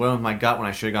 7. Went with my gut when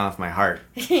I should have gone with my heart.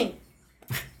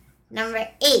 Number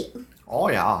 8. Oh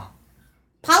yeah.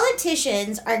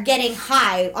 Politicians are getting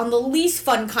high on the least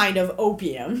fun kind of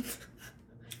opium.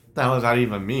 What the hell does that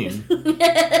even mean?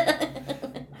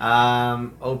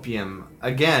 Opium.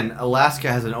 again,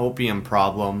 Alaska has an opium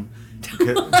problem. So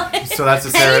that's a How do you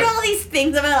Sarah. know all these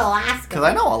things about Alaska? Because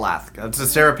I know Alaska. It's a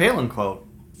Sarah Palin quote.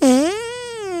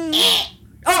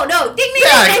 Oh no! Ding ding!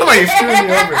 Yeah, come on, you're screwing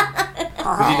me over.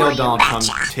 Because you know you Donald Trump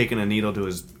betcha. taking a needle to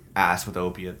his ass with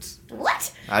opiates.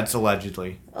 What? That's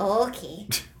allegedly. Okay.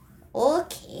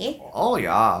 Okay. Oh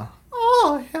yeah.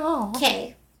 Oh yeah.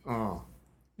 Okay. Oh.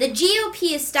 The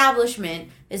GOP establishment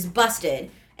is busted,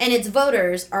 and its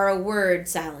voters are a word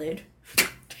salad.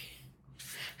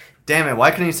 Damn it!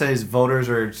 Why couldn't he say his voters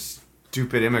are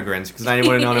stupid immigrants? Because then he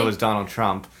would have known it was Donald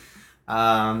Trump.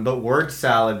 But word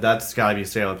salad, that's gotta be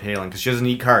Sarah Palin because she doesn't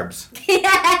eat carbs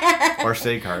or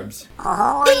say carbs.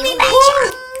 Oh, Ding, you ding,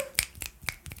 betcha.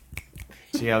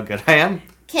 ding. See how good I am?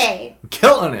 Okay. I'm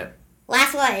killing it.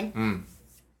 Last one.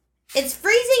 It's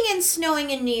freezing and snowing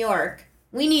in New York.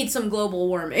 We need some global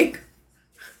warming.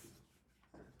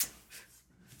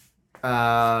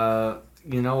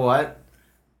 You know what?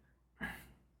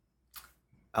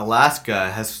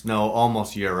 Alaska has snow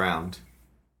almost year round.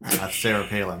 That's Sarah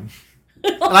Palin.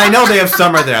 And I know they have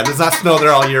summer there. There's not snow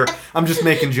there all year. I'm just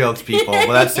making jokes, people.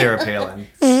 But that's Sarah Palin.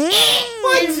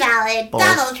 Invalid. Bullshit.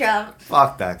 Donald Trump.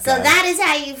 Fuck that guy. So that is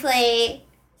how you play.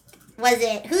 Was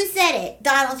it who said it?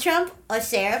 Donald Trump or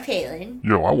Sarah Palin?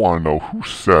 Yo, I want to know who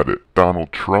said it.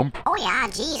 Donald Trump? Oh, yeah,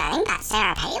 geez, I think that's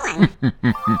Sarah Palin.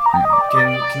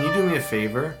 Can you do me a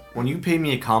favor? When you pay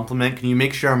me a compliment, can you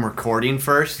make sure I'm recording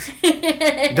first?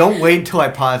 Don't wait until I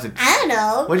pause it. I don't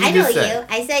know. What'd you I know just say? you.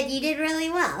 I said you did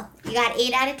really well. You got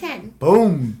 8 out of 10.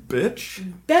 Boom,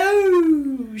 bitch.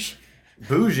 Boosh.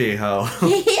 Bougie hoe.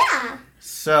 Yeah.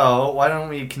 So, why don't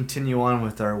we continue on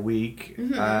with our week?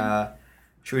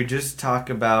 Should we just talk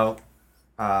about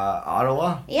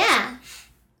Ottawa? Yeah.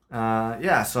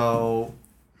 So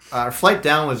our flight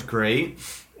down was great,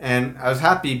 and I was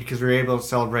happy because we were able to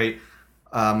celebrate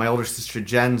my older sister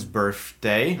Jen's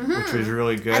birthday, which was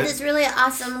really At good. this really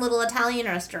awesome little Italian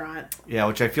restaurant. Yeah,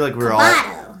 which I feel like we were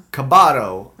Cabato.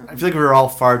 Cabato. I feel like we were all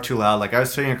far too loud. Like I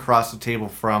was sitting across the table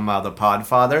from the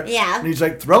Podfather. Yeah. And he's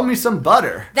like, "Throw me some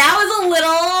butter." That was a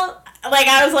little. Like,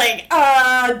 I was like,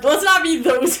 let's not be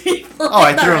those people. Oh,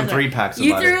 I threw him 3 packs of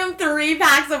You butter. threw him 3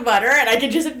 packs of butter, and I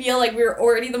could just feel like we were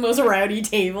already the most rowdy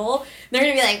table. They're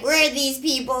gonna be like, where these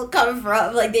people come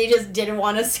from? Like, they just didn't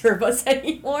want to serve us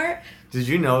anymore. Did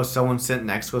you know someone sitting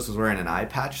next to us was wearing an eye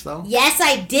patch though? Yes,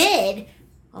 I did.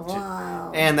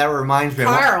 Wow. And that reminds me.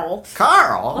 Carl.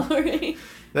 Carl. Right.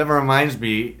 That reminds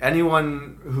me,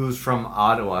 anyone who's from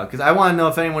Ottawa, because I want to know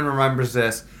if anyone remembers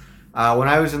this. When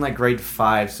I was in like grade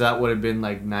 5, so that would have been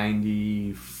like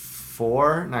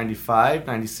 94, 95,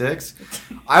 96.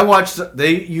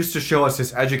 They used to show us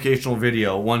this educational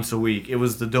video once a week. It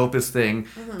was the dopest thing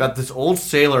about this old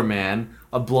sailor man,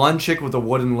 a blonde chick with a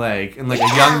wooden leg, and like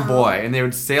a young boy. And they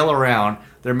would sail around.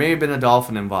 There may have been a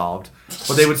dolphin involved,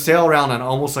 but they would sail around on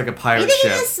almost like a You pirate think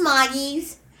ship. it's the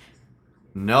Smoggies?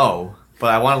 No,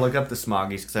 but I want to look up the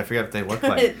Smoggies because I forget what they look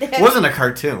like. It wasn't a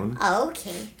cartoon, Oh,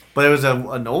 okay. but it was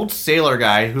an old sailor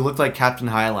guy who looked like Captain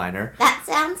Highliner. That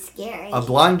sounds scary. A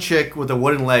blonde chick with a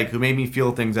wooden leg who made me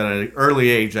feel things at an early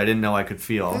age I didn't know I could From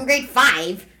feel. grade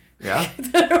 5. Yeah?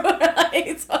 What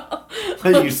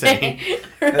What are you saying?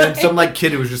 And then some like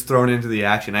kid who was just thrown into the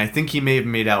action. I think he may have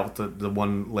made out with the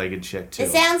one-legged chick too.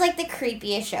 It sounds like the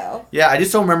creepiest show. Yeah, I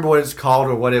just don't remember what it's called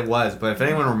or what it was. But if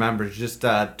anyone remembers, just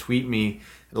tweet me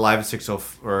at live at 60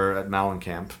 or at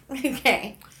Malencamp.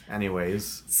 Okay.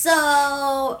 Anyways.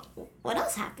 So, what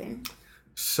else happened?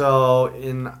 So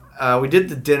we did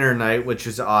the dinner night, which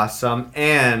was awesome,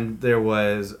 and there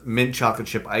was mint chocolate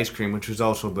chip ice cream, which was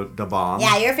also the bomb.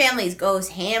 Yeah, your family goes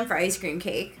ham for ice cream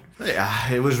cake.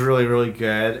 Yeah, it was really, really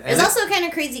good. And It's also kind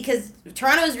of crazy because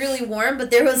Toronto is really warm, but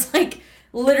there was like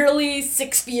Literally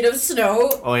 6 feet of snow.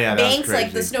 Oh, yeah, that was banks. Like,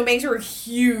 the crazy. snowbanks were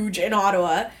huge in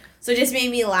Ottawa. So it just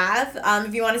made me laugh.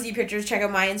 If you want to see pictures, check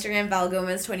out my Instagram,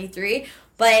 ValGomez23.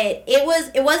 But it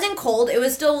wasn't cold. It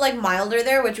was still like milder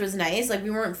there, which was nice. Like,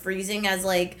 we weren't freezing as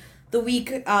like the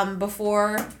week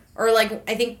before, or like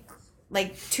I think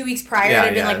like 2 weeks prior it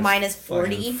had been like it's minus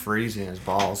fucking 40. freezing as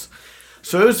balls.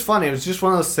 So it was funny. It was just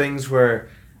one of those things where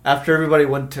after everybody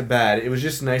went to bed, it was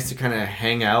just nice to kind of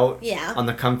hang out Yeah. on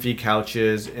the comfy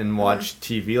couches and watch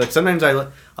TV. Like sometimes I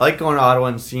like going to Ottawa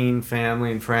and seeing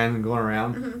family and friends and going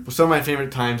around. But some of my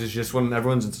favorite times is just when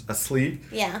everyone's asleep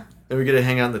Yeah. Then we get to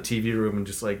hang out in the TV room and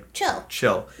just like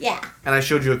Chill. Yeah. And I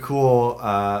showed you a cool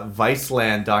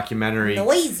Viceland documentary.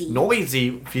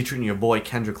 Noisy. Featuring your boy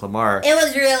Kendrick Lamar. It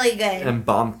was really good. And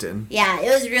Bompton. Yeah, it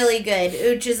was really good.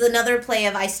 Which is another play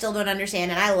of I still don't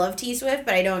understand. And I love T Swift,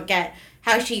 but I don't get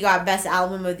how she got Best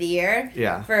Album of the Year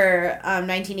for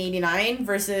 1989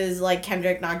 versus like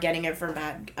Kendrick not getting it for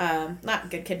not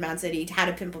Good Kid, Mad City, How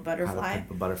to Pimp a Butterfly. How to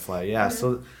Pimp a Butterfly, yeah.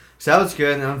 So that was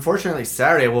good. And unfortunately,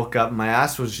 Saturday I woke up and my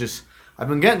ass was just... I've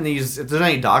been getting these... If there's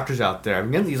any doctors out there, I've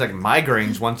been getting these like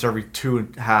migraines once every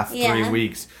 2.5, 3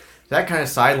 weeks. That kind of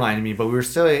sidelined me, but we were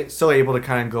still able to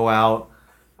kind of go out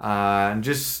and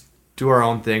just do our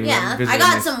own thing. Yeah, I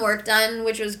got some work done,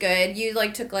 which was good. You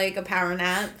like took like a power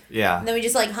nap. Yeah. And then we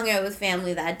just like hung out with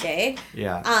family that day.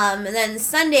 Yeah. And then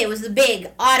Sunday was the big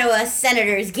Ottawa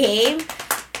Senators game.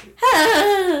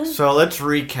 So let's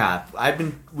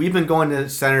recap. We've been going to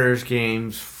Senators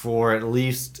games for at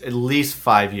least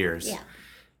 5 years. Yeah.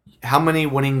 How many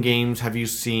winning games have you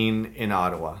seen in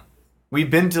Ottawa?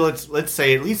 We've been to let's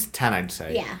say at least 10, I'd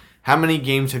say. Yeah. How many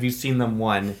games have you seen them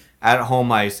won at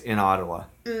home ice in Ottawa?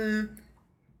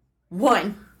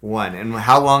 1. And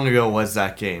how long ago was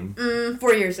that game?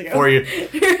 4 years ago. 4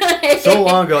 years. So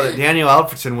long ago that Daniel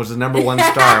Alfredson was the number 1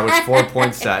 star with 4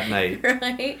 points that night.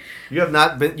 Right. You have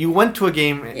not been. You went to a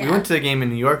game. Yeah. You went to the game in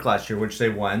New York last year, which they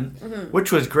won,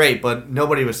 which was great, but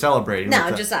nobody was celebrating.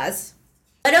 No, just us.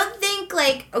 I don't think,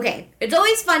 it's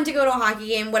always fun to go to a hockey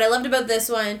game. What I loved about this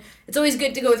one, it's always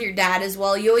good to go with your dad as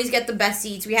well. You always get the best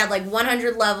seats. We had,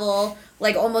 100 level,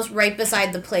 almost right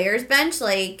beside the players' bench,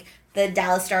 the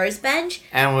Dallas Stars bench.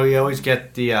 And we always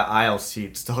get the aisle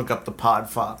seats to hook up the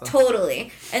Podfather.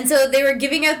 Totally. And so they were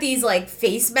giving out these,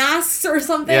 face masks or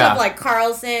something of,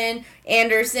 Carlson,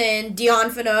 Anderson, Dion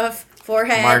Phaneuf,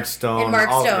 Forehead, Mark Stone. and Mark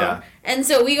Stone. Yeah. And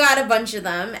so we got a bunch of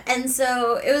them. And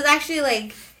so it was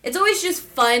actually, it's always just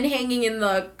fun hanging in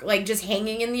the, just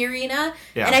hanging in the arena.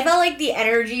 Yeah. And I felt like the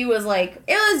energy was, it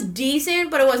was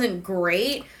decent, but it wasn't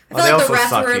great. I Well, felt they the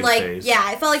refs also were, suck these days.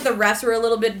 I felt like the refs were a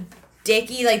little bit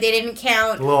dicky. They didn't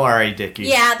count. A little R.A. Dickey.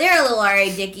 Yeah, they're a little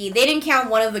R.A. Dickey. They didn't count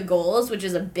one of the goals, which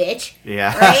is a bitch.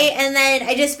 Yeah. Right? And then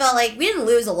I just felt like we didn't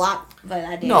lose a lot by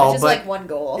that day. No, it was just, but 1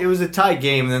 goal. It was a tie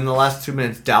game, and then the last 2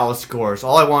 minutes, Dallas scores.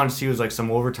 All I wanted to see was,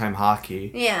 some overtime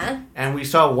hockey. Yeah. And we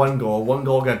saw 1 goal. 1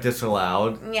 goal got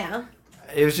disallowed. Yeah.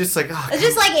 It was just It's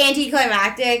just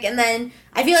anticlimactic, and then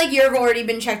I feel like you've already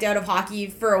been checked out of hockey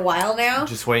for a while now.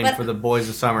 Just waiting for the boys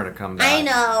of summer to come back. I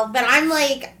know, but I'm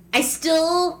I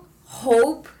still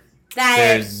hope that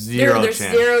There's zero chance.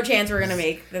 0 chance we're gonna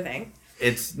make the thing.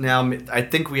 It's now. I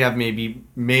think we have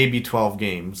maybe 12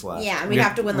 games left. Yeah, we'd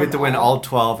have to win them We have to win all. all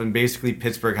 12, and basically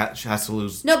Pittsburgh has to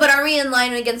lose. No, but are we in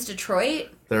line against Detroit?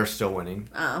 They're still winning.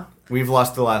 Oh. We've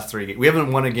lost the last 3 games. We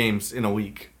haven't won a game in a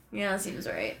week. Yeah, that seems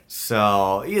right.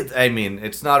 So,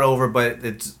 it's not over, but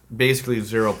it's basically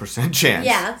 0% chance.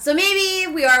 Yeah, so maybe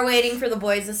we are waiting for the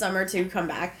boys this summer to come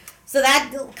back. So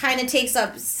that kind of takes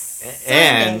up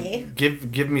Sunday. And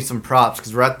give me some props,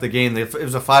 because we're at the game. It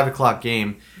was a 5 o'clock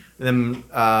game. Then,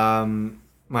 one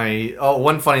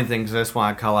funny thing, because I just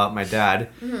want to call out my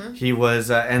dad. Mm-hmm. He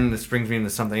was, and this brings me into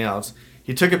something else.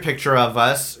 He took a picture of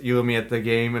us, you and me, at the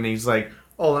game, and he's like,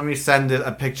 oh, let me send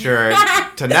a picture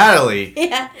to Natalie.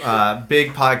 Yeah.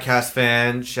 Big podcast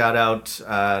fan. Shout out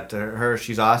to her.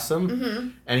 She's awesome. Mm-hmm.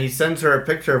 And he sends her a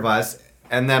picture of us.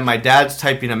 And then my dad's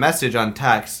typing a message on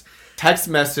text.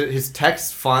 His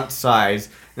text font size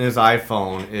in his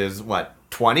iPhone is what,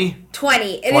 20? 20.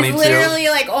 It 22. is literally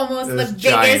almost It the was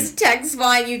biggest giant. text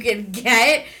font you could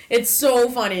get. It's so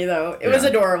funny though. It was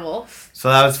adorable. So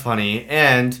that was funny.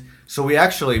 And so we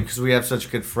actually, because we have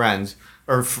such good friends,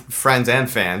 or friends and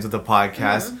fans of the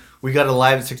podcast, we got a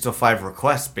Live at 605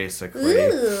 request, basically.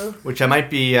 Ooh. Which I might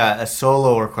be a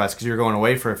solo request because you're going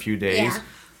away for a few days. Yeah.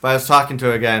 But I was talking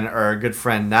to, again, our good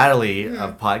friend Natalie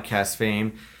of podcast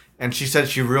fame, and she said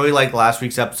she really liked last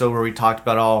week's episode where we talked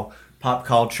about all pop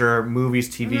culture, movies,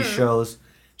 TV shows.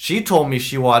 She told me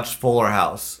she watched Fuller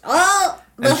House. Oh,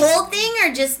 the And whole thing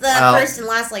or just the first and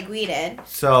last like we did?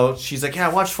 So she's like, yeah,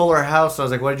 I watched Fuller House. I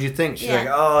was like, what did you think? She's Yeah. like,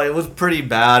 oh, it was pretty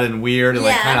bad and weird and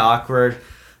Yeah. kind of awkward.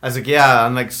 I was like, yeah.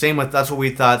 I'm like, same with, that's what we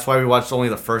thought. That's why we watched only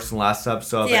the first and last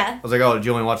episode. Yeah. I was like, oh, did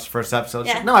you only watch the first episode?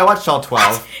 She's Yeah. like, no, I watched all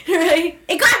 12. Right?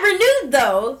 It got renewed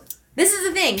though. This is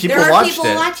the thing. People there are watched people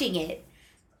it. watching it.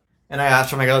 And I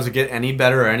asked her, I'm like, does it get any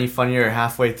better or any funnier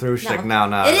halfway through? She's like, no,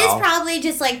 not It at is all. probably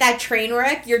just that train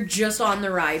wreck you're just on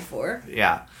the ride for.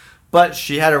 Yeah. But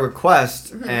she had a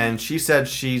request, and she said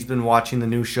she's been watching the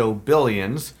new show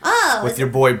Billions Oh, with your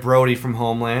boy Brody from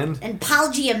Homeland. and Paul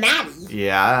Giamatti.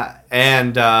 Yeah.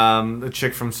 And the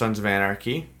chick from Sons of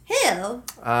Anarchy. Who?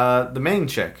 The main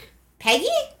chick. Peggy?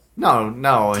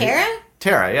 No. Tara?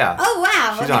 Tara, yeah. Oh,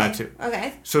 wow. She's okay. on it too.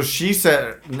 Okay. So she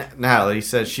said, Natalie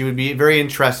said she would be very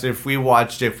interested if we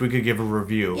watched it, if we could give a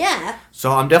review. Yeah.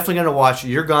 So I'm definitely going to watch it.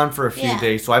 You're gone for a few Yeah.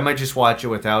 days, so I might just watch it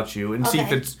without you and see if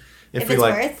Okay. it's... If we it's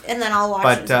like. worth, and then I'll watch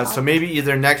But it as well. so maybe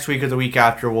either next week or the week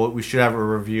after we should have a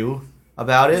review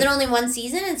about it. Is it only one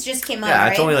season? It just came out, Yeah,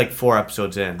 right? it's only like 4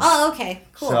 episodes in. Oh, okay.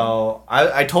 Cool. So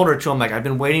I told her too, I'm like, I've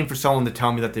been waiting for someone to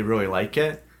tell me that they really like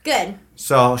it. Good.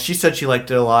 So she said she liked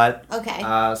it a lot. Okay.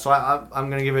 So I'm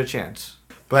going to give it a chance.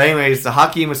 But anyways, the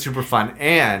hockey game was super fun.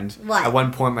 And What? at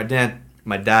one point, my dad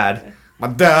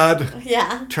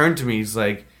Yeah. turned to me. He's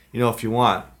like, if you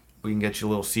want, we can get you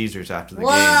Little Caesars after the Whoa.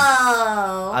 game.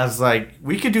 I was like,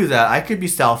 we could do that. I could be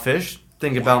selfish,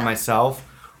 think about myself,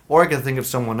 or I could think of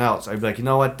someone else. I'd be like, you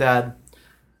know what, Dad?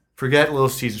 Forget Little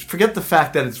Caesars. Forget the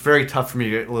fact that it's very tough for me to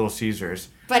get Little Caesars.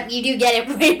 But you do get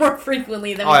it way more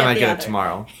frequently than Oh, we I get might the get other. it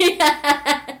tomorrow.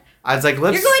 Yeah. I was like,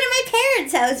 let's... You're going to my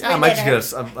parents' house Yeah, for I might dinner.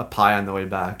 just get a pie on the way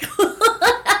back.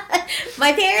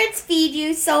 My parents feed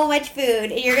you so much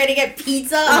food, and you're going to get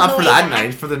pizza on Not the for way that back.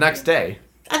 night, for the next day.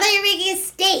 I thought you were making a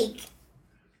steak.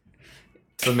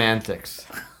 Semantics.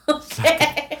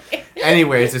 Okay.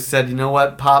 Anyways, it said, you know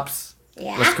what, Pops?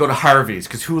 Yeah. Let's go to Harvey's,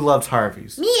 because who loves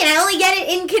Harvey's? Me, and I only get it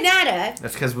in Canada.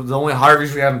 That's because the only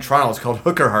Harvey's we have in Toronto is called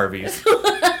Hooker Harvey's.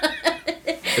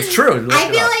 It's true. Look I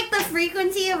it feel up. like the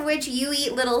frequency of which you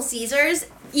eat Little Caesars,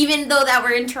 even though that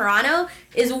we're in Toronto,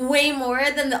 is way more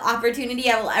than the opportunity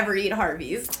I will ever eat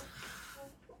Harvey's.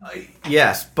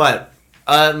 Yes, but,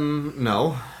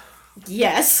 no.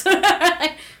 Yes.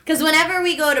 Because whenever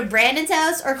we go to Brandon's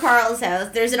house or Carl's house,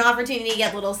 there's an opportunity to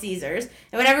get Little Caesars.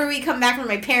 And whenever we come back from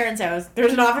my parents' house,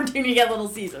 there's an opportunity to get Little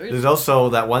Caesars. There's also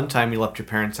that one time you left your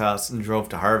parents' house and drove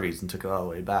to Harvey's and took it all the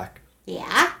way back.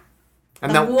 Yeah.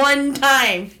 And The one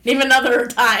time. Name another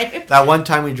time. that one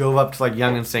time we drove up to like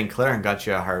Yonge and St. Clair and got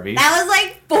you a Harvey's. That was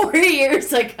like 4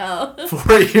 years ago.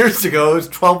 4 years ago. It was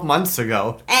 12 months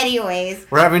ago. Anyways.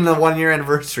 We're having the 1 year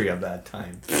anniversary of that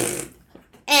time.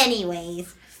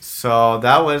 Anyways. So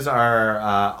that was our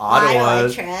Ottawa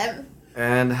trip.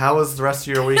 And how was the rest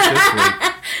of your week this week?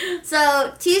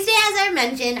 So Tuesday, as I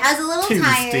mentioned, I was a little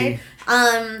tired.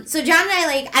 So John and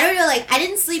I I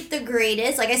didn't sleep the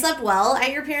greatest. Like, I slept well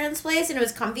at your parents' place and it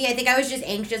was comfy. I think I was just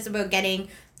anxious about getting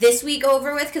this week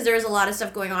over with because there was a lot of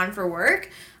stuff going on for work.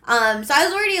 So I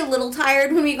was already a little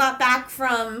tired when we got back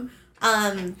from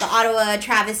the Ottawa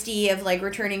travesty of like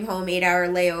returning home 8-hour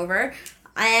layover.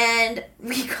 And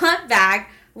we got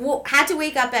back. Had to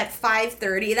wake up at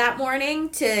 5:30 that morning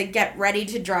to get ready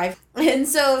to drive. And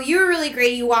so you were really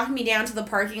great. You walked me down to the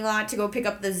parking lot to go pick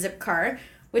up the Zip car,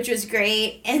 which was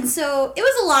great. And so it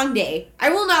was a long day.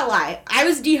 I will not lie. I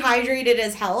was dehydrated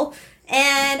as hell.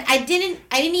 And I didn't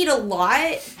eat a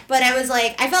lot, but I was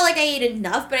like, I felt like I ate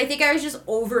enough, but I think I was just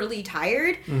overly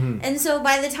tired. Mm-hmm. And so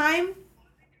by the time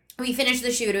we finished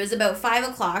the shoot, it was about 5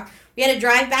 o'clock. We had to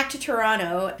drive back to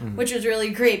Toronto, which was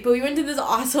really great. But we went to this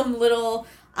awesome little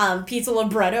Pizza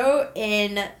Libretto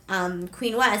in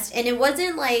Queen West, and it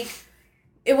wasn't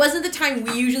the time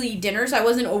we usually eat dinner, so I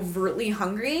wasn't overtly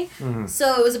hungry. Mm-hmm.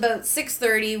 So it was about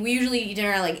 6:30. We usually eat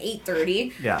dinner at like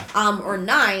 8:30. Yeah. Or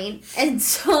 9, and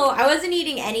so I wasn't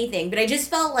eating anything, but I just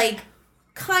felt like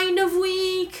kind of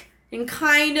weak and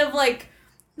kind of like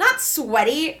not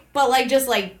sweaty, but like just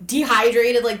like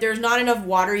dehydrated. Like there's not enough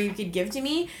water you could give to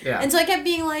me. Yeah. And so I kept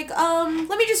being like,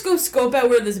 let me just go scope out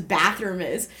where this bathroom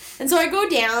is. And so I go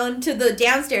down to the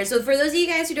downstairs. So for those of you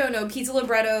guys who don't know, Pizza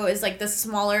Libretto is like the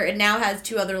smaller, it now has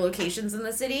 2 other locations in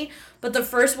the city. But the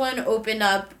first one opened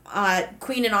up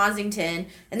Queen and Ossington,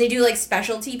 and they do like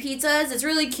specialty pizzas. It's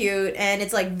really cute, and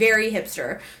it's like very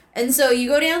hipster. And so you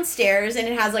go downstairs, and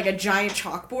it has like a giant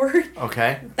chalkboard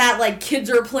Okay. that like kids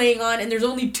are playing on, and there's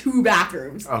only 2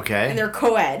 bathrooms. Okay. And they're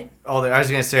co-ed. Oh, I was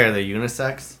going to say, are they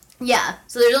unisex? Yeah.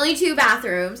 So there's only 2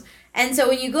 bathrooms. And so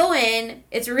when you go in,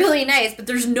 it's really nice, but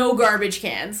there's no garbage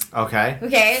cans. Okay.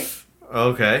 Okay?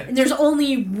 Okay. And there's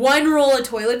only 1 roll of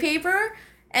toilet paper.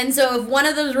 And so if one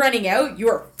of them's running out,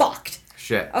 you're fucked.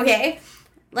 Shit. Okay?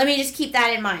 Let me just keep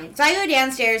that in mind. So I go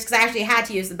downstairs because I actually had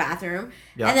to use the bathroom.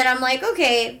 Yeah. And then I'm like,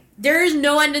 okay, there is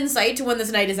no end in sight to when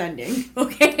this night is ending.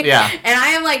 Okay? Yeah. And I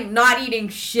am like not eating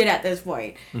shit at this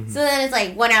point. Mm-hmm. So then it's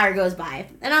like 1 hour goes by.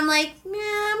 And I'm like, I'm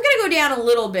going to go down a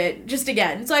little bit just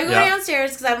again. So I go Yeah.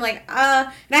 downstairs because I'm like, and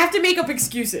I have to make up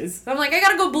excuses. I'm like, I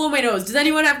got to go blow my nose. Does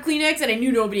anyone have Kleenex? And I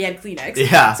knew nobody had Kleenex.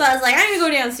 Yeah. So I was like, I'm going to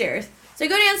go downstairs. So I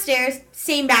go downstairs,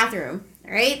 same bathroom,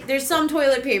 all right? There's some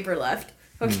toilet paper left,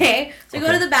 okay? So I go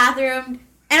Okay. to the bathroom,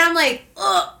 and I'm like,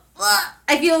 ugh,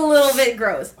 I feel a little bit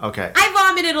gross. Okay. I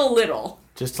vomited a little,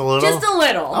 Just a little? Just a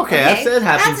little. Okay, it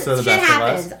happens to the shit best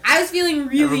happens. of us. I was feeling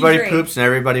really Everybody great. poops and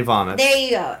everybody vomits. There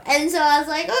you go. And so I was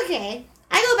like, okay.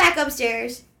 I go back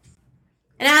upstairs.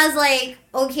 And I was like,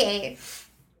 okay.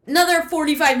 Another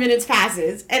 45 minutes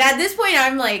passes. And at this point,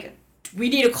 I'm like, we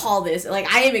need to call this.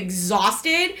 Like, I am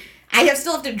exhausted. I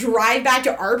still have to drive back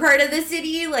to our part of the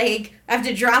city. Like, I have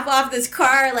to drop off this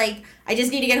car. Like, I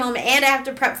just need to get home. And I have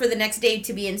to prep for the next day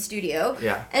to be in studio.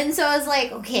 Yeah. And so I was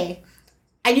like, okay.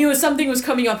 I knew something was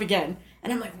coming up again.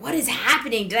 And I'm like, what is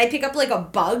happening? Did I pick up, like, a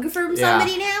bug from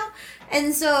somebody now?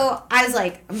 And so I was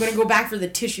like, I'm going to go back for the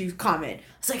tissue comment. I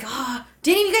was like,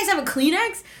 didn't you guys have a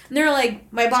Kleenex? And they're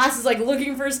like, my boss is, like,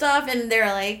 looking for stuff. And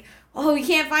they're like, oh, we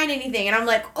can't find anything. And I'm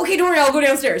like, okay, don't worry, I'll go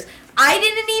downstairs. I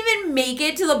didn't even make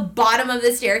it to the bottom of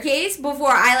the staircase before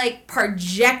I, like,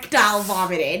 projectile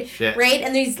vomited. Shit. Right?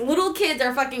 And these little kids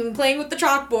are fucking playing with the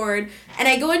chalkboard. And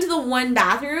I go into the one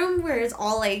bathroom where it's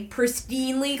all, like,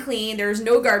 pristinely clean. There's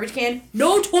no garbage can.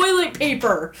 No toilet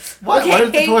paper. What? What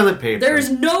is the toilet paper? There's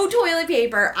no toilet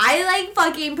paper. I, like,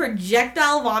 fucking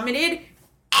projectile vomited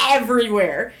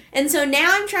everywhere. And so now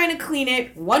I'm trying to clean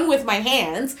it, one with my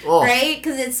hands, Ugh. right?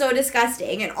 Because it's so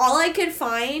disgusting. And all I could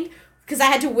find, because I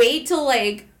had to wait till,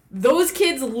 like, those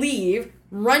kids leave,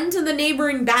 run to the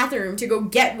neighboring bathroom to go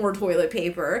get more toilet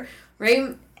paper,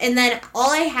 right? And then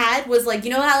all I had was, like,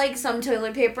 you know how, like, some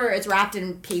toilet paper is wrapped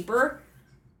in paper?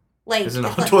 Like, Isn't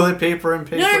it's all like, toilet paper and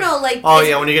paper? No, like... Oh, it's-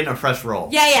 yeah, when you're getting a fresh roll.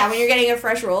 Yeah, when you're getting a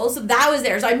fresh roll. So that was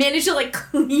there. So I managed to, like,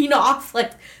 clean off,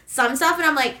 like, some stuff. And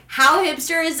I'm like, how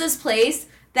hipster is this place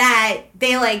that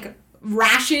they, like,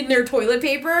 ration their toilet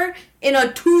paper in a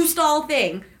 2-stall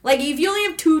thing? Like, if you only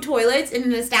have 2 toilets in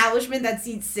an establishment that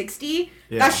seats 60,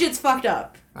 that shit's fucked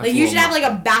up. That's Like, a you little should have, like,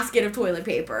 much. a basket of toilet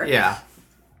paper. Yeah.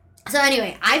 So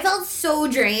anyway, I felt so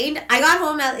drained. I got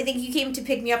home at, I think you came to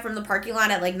pick me up from the parking lot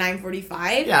at like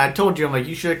 9:45. Yeah, I told you, I'm like,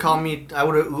 you should have called me. I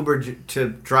would have Ubered to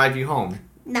drive you home.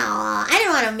 No, I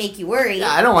didn't want to make you worry.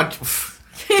 Yeah, I don't want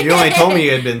you only told me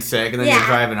you had been sick, and then Yeah. you're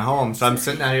driving home. So I'm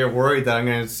sitting out here worried that I'm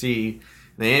going to see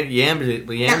the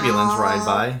ambulance ride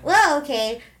by. Well,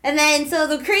 okay. And then, so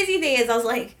the crazy thing is, I was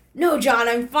like, no, John,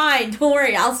 I'm fine. Don't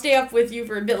worry. I'll stay up with you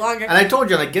for a bit longer. And I told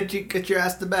you, like, get your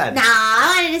ass to bed. Nah,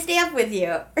 I wanted to stay up with you.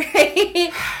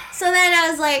 Right? So then I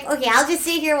was like, okay, I'll just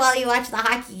sit here while you watch the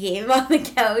hockey game on the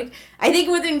couch. I think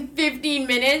within 15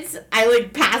 minutes, I,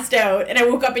 like, passed out, and I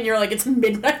woke up and you're like, it's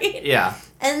midnight. Yeah.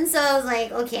 And so I was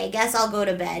like, okay, I guess I'll go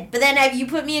to bed. But then you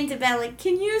put me into bed, like,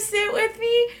 Can you sit with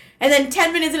me? And then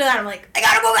 10 minutes into that, I'm like, I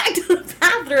gotta go back to the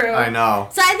bathroom. I know.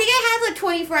 so I think I had the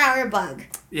 24-hour bug.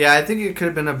 Yeah, I think it could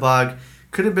have been a bug.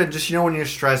 Could have been just, when you're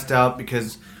stressed out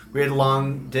because we had a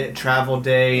long travel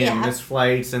day and Yeah. missed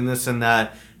flights and this and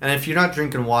that. And if you're not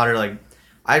drinking water, like,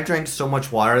 I've drank so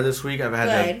much water this week, I've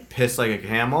had to Good. piss like a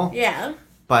camel. Yeah.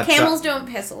 But Camels don't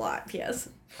piss a lot, yes.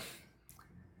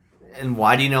 And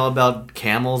why do you know about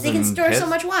camels They and can store piss? so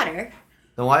much water.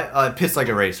 Then why? Piss like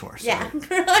a racehorse. Yeah.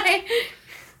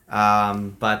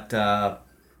 But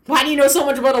Why do you know so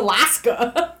much about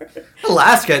Alaska?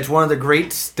 Alaska, it's one of the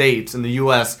great states in the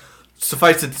U.S.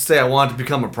 Suffice it to say, I want to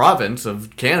become a province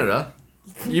of Canada,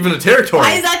 even a territory.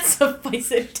 Why is that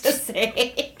suffice it to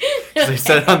say? They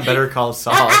said on Better Call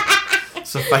Saul.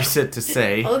 Suffice it to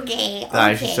say Okay, that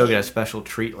I should okay. still get a special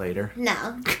treat later.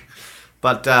 No.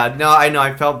 But no, I know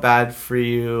I felt bad for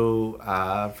you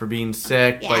for being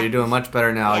sick, Yeah. but you're doing much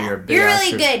better now. Yeah. You're a big You're ass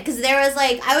really good because there was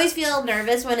like I always feel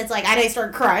nervous when it's like I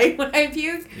start crying when I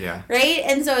puke, Yeah. right?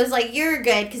 And so it's like you're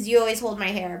good because you always hold my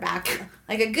hair back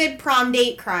like a good prom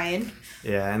date crying.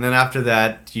 Yeah, and then after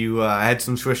that, you I had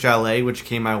some Swiss Chalet, which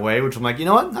came my way, which I'm like, you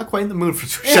know what? Not quite in the mood for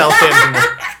Swiss Chalet anymore.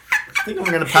 I think I'm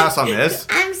going to pass on this.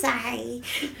 I'm sorry.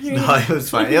 No, it was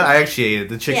fine. Yeah, I actually ate it.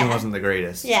 The chicken Yeah. wasn't the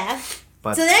greatest. Yeah.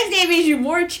 But So the next day made you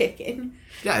more chicken.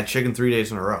 yeah, I had chicken 3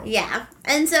 days in a row. Yeah.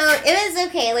 And so it was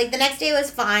okay. Like the next day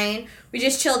was fine. We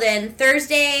just chilled in.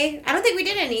 Thursday, I don't think we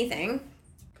did anything.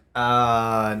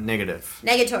 Negative.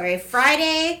 Negatory.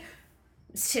 Friday.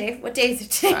 What's today? What day is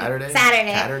it today? Saturday?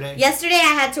 Saturday. Saturday. Yesterday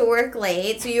I had to work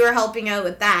late, so you were helping out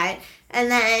with that.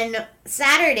 And then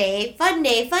Saturday, fun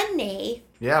day.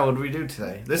 Yeah, what did we do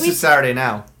today? This We- is Saturday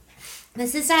now.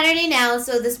 This is Saturday now,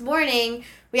 so this morning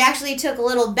we actually took a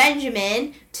little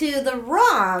Benjamin to the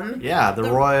ROM, Yeah, the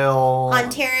Royal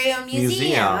Ontario Museum.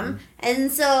 Museum.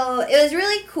 And so it was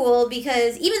really cool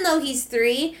because even though he's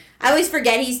 3, I always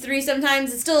forget he's 3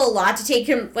 sometimes. It's still a lot to take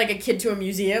him, like a kid, to a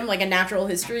museum, like a natural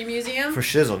history museum. For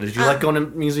shizzle. Did you like going to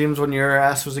museums when your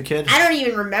ass was a kid? I don't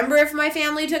even remember if my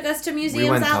family took us to museums We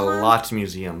went that to long. lots of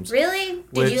museums. Really? Did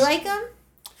Which- you like them?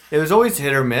 It was always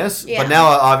hit or miss, Yeah. but now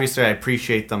obviously I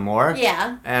appreciate them more.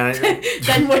 Yeah. And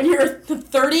Then when you're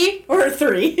 30 or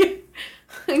 3.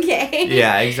 Okay.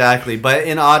 Yeah, exactly. But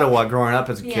in Ottawa, growing up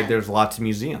as a kid, Yeah. there's lots of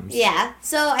museums. Yeah,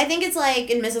 so I think it's like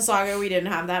in Mississauga we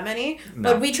didn't have that many,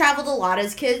 No. but we traveled a lot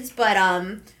as kids. But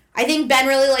I think Ben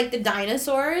really liked the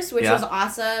dinosaurs, which Yeah. was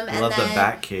awesome. I love the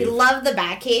Bat Cave. He loved the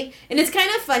Bat Cave, and it's kind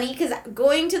of funny because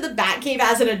going to the Bat Cave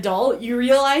as an adult, you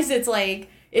realize it's like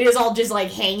it is all just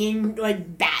like hanging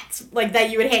like bats, like that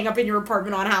you would hang up in your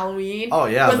apartment on Halloween. Oh,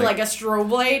 yeah, with like- like a strobe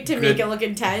light to make it look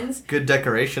intense. Good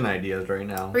decoration ideas right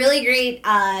now. Really great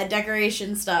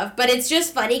decoration stuff, but it's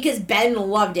just funny because Ben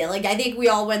loved it. Like I think we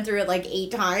all went through it like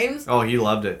 8 times. Oh, he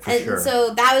loved it, for And sure.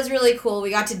 so that was really cool. We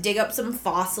got to dig up some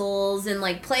fossils and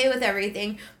like play with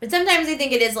everything. But sometimes I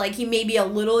think it is like he may be a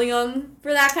little young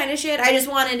for that kind of shit. I just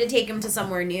wanted to take him to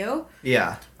somewhere new.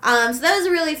 Yeah. So that was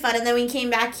really fun. And then we came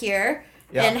back here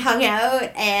Yeah. and hung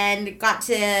out and got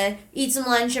to eat some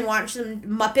lunch and watch some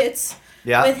Muppets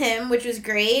Yeah. with him, which was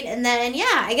great. And then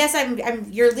I guess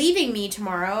you're leaving me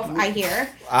tomorrow, I hear.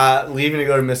 Leaving to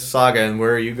go to Mississauga, and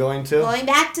where are you going to? Going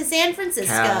back to San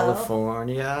Francisco.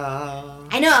 California.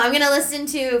 I know, I'm gonna listen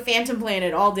to Phantom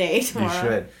Planet all day You tomorrow.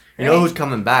 should. You know who's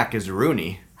coming back is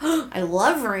Rooney. I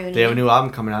love Rooney. They have a new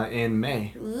album coming out in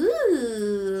May.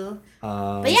 Ooh.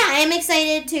 But yeah, I'm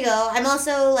excited to go. I'm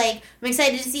also I'm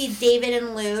excited to see David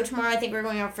and Lou tomorrow. I think we're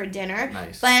going out for dinner.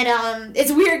 Nice. But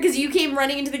it's weird because you came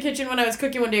running into the kitchen when I was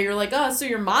cooking one day. You're like, oh, so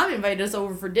your mom invited us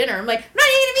over for dinner. I'm like, I'm not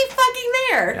even gonna be fucking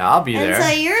there. Yeah, I'll be and there. so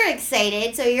you're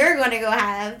excited. So you're going to go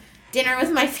have dinner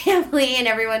with my family and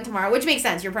everyone tomorrow, which makes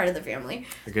sense. You're part of the family.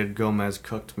 A good Gomez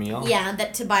cooked meal. Yeah,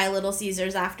 that to buy a Little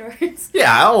Caesars afterwards.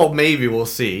 Yeah, well, maybe we'll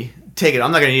see. Take it.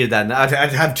 I'm not going to eat it that night.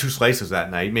 I'd have 2 slices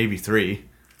that night, maybe 3.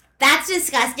 That's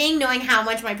disgusting, knowing how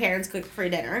much my parents cook for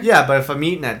dinner. Yeah, but if I'm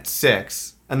eating at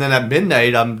 6, and then at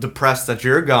midnight I'm depressed that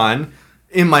you're gone,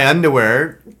 in my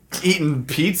underwear, eating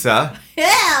pizza,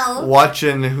 Ew,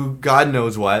 watching who God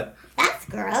knows what. that's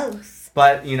gross.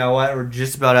 But you know what? We're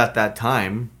just about at that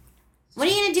time. What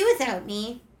are you gonna do without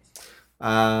me? Well,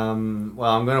 I'm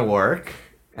going to work,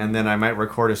 and then I might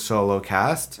record a solo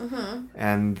cast,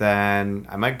 and then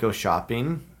I might go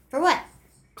shopping, For what?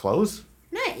 clothes,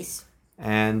 Nice.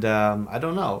 and I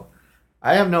don't know.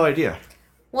 I have no idea.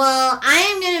 Well, I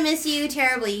am gonna miss you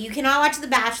terribly. You cannot watch The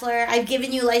Bachelor. I've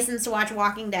given you license to watch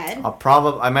Walking Dead.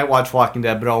 I might watch Walking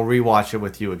Dead, but I'll rewatch it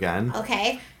with you again.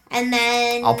 Okay, and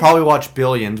then I'll probably watch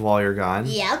Billions while you're gone.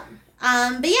 Yep.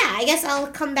 But yeah, I guess I'll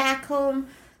come back home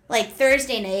like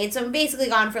Thursday night. So I'm basically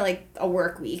gone for like a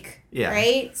work week. Yeah.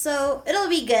 Right. So it'll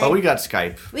be good. But we got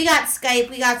Skype. We got Skype.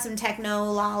 We got some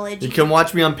technology. You can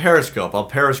watch me on Periscope. I'll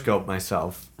Periscope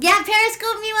myself. Yeah,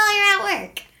 Periscope me while you're at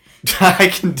work.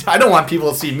 I don't want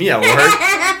people to see me at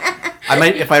work. I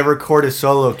might, if I record a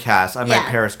solo cast, I might Yeah.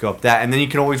 Periscope that, and then you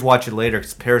can always watch it later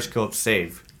because Periscope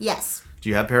save. Yes. Do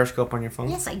you have Periscope on your phone?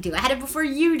 Yes, I do. I had it before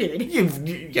you did.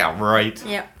 Yeah, right.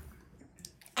 Yep.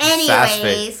 Sass face.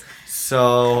 Anyways,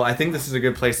 So I think this is a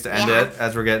good place to end Yeah. it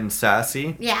as we're getting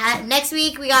sassy. yeah, next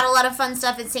week we got a lot of fun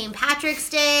stuff at St. Patrick's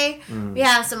Day. We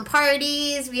have some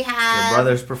parties. We Your have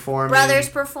brother's performing. brothers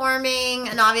performing,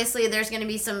 and obviously there's going to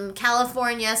be some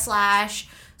California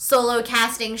 / solo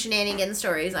casting shenanigan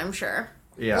stories, I'm sure.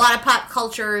 Yeah. A lot of pop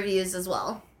culture reviews as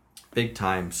well. Big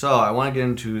time. So I want to get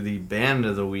into the band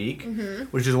of the week,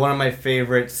 which is one of my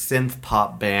favorite synth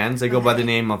pop bands. They go by the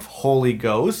name of Holy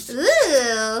Ghost.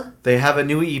 Ooh. They have a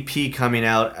new EP coming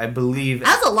out, I believe.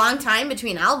 That was a long time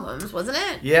between albums, wasn't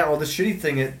it? Yeah, well, the shitty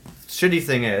thing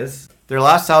is, their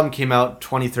last album came out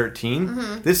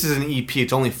 2013. This is an EP.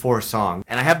 It's only 4 songs,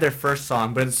 and I have their first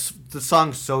song, but the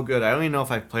song's so good. I don't even know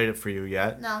if I've played it for you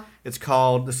yet. No.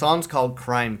 The song's called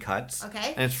Crime Cuts.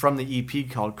 Okay. And it's from the EP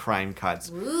called Crime Cuts.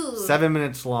 Ooh. 7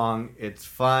 minutes long. It's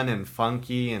fun and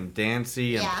funky and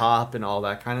dancey and Yeah. pop and all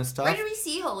that kind of stuff. Where did we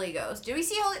see Holy Ghost? Did we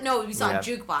see Holy? No, we saw Yeah.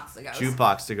 Jukebox the Ghost.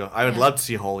 Jukebox to go. I would Yeah. love to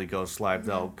see Holy Ghost live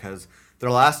though, because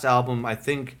their last album I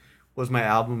think was my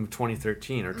album of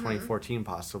 2013 or 2014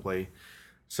 possibly.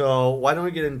 So why don't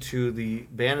we get into the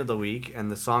band of the week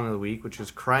and the song of the week, which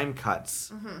is Crime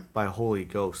Cuts by Holy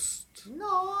Ghost.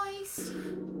 Nice.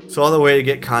 So all the way to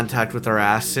get contact with our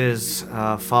asses,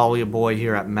 follow your boy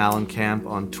here at Malencamp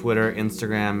on Twitter,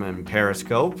 Instagram, and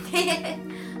Periscope.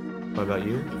 What about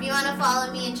you? If you want to follow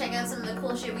me and check out some of the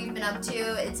cool shit we've been up to,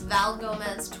 it's Val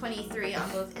Gomez 23 on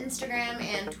both Instagram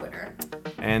and Twitter.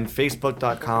 And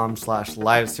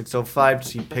Facebook.com/live605 to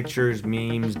see pictures,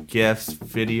 memes, GIFs,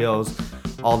 videos,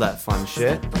 all that fun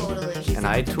shit. Totally. And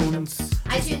iTunes.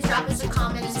 iTunes, drop us a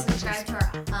comment and subscribe to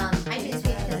our iTunes page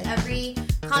because every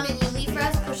comment you leave for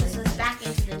us pushes us back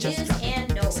into the news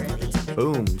and noteworthy.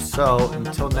 Boom. So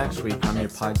until next week, I'm your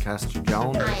podcaster,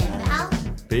 Joan. I am Val.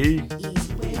 B. Easy.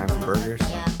 Time for burgers.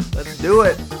 Yeah. Let's do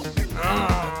it.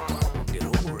 Get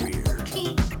over here.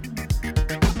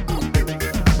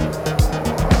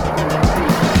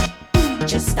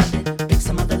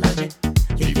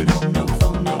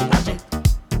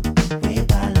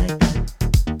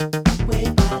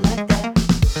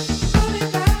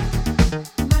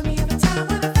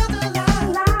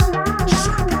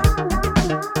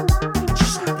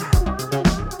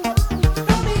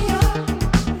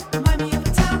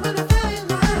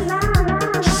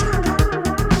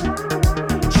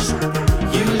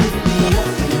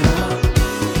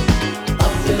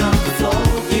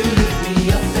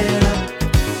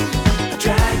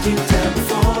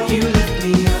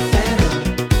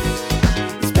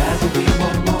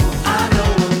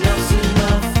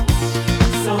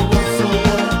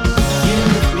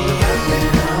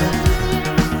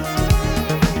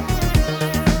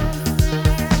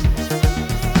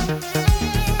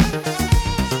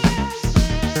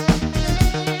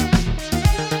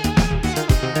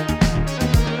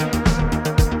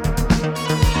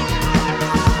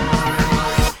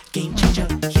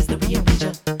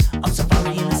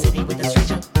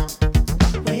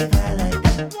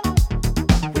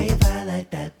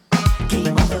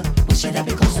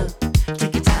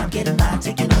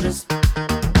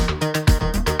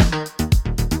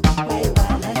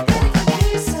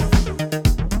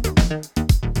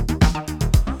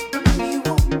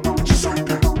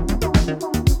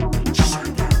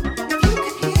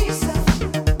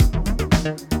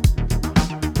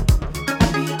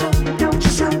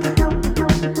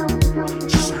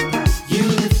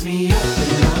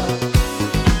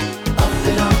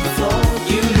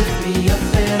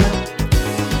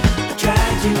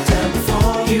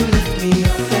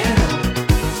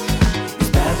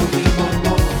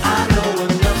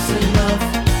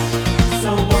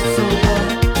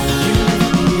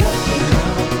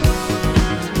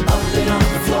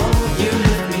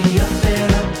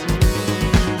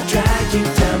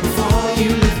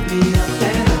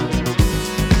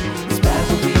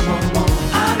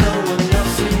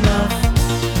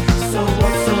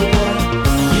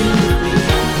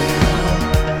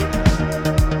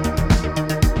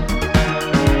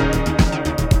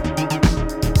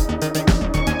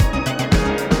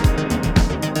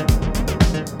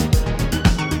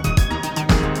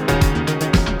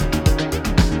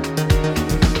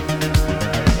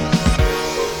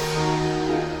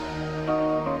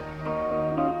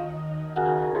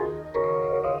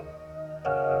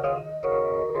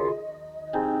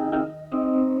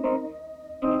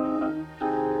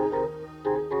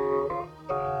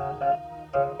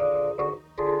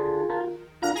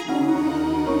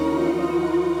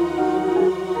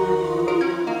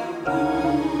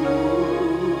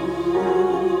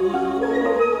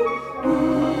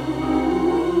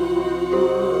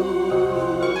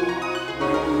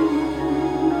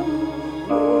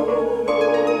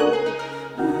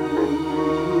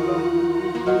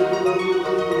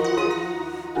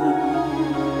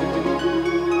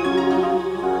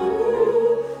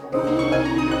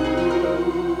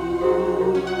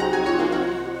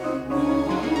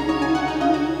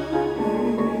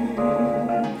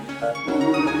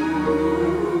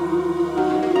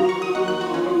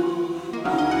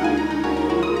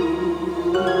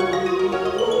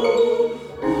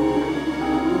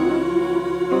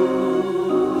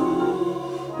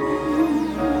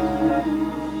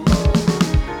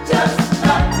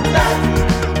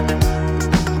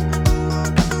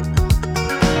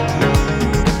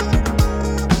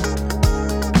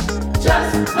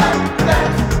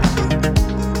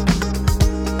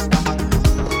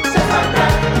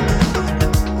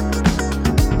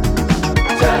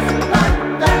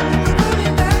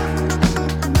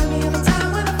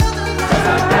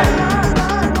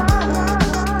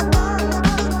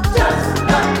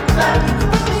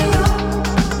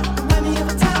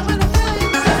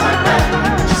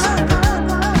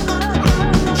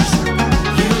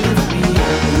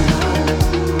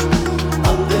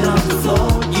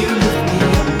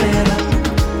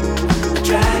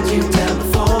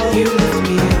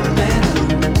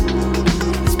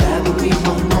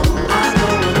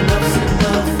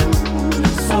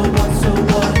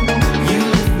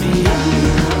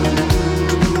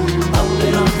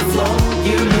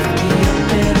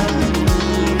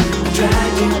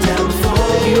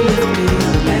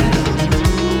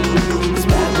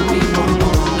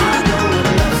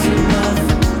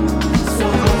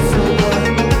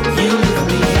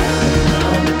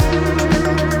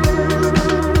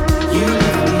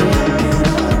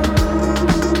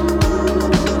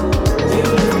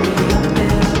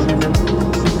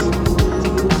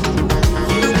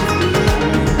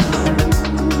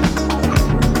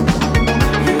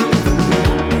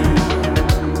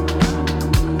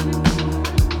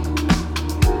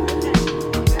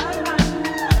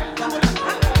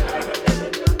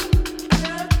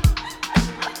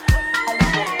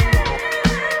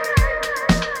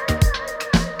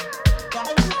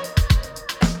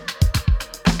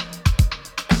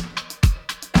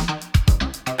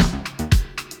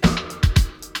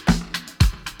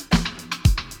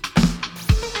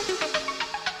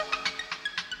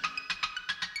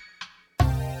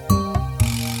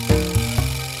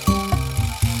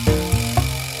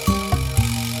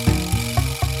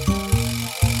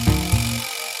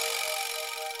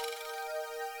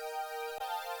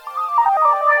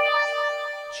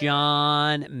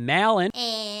 John Mallon.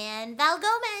 And Val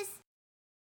Gomez.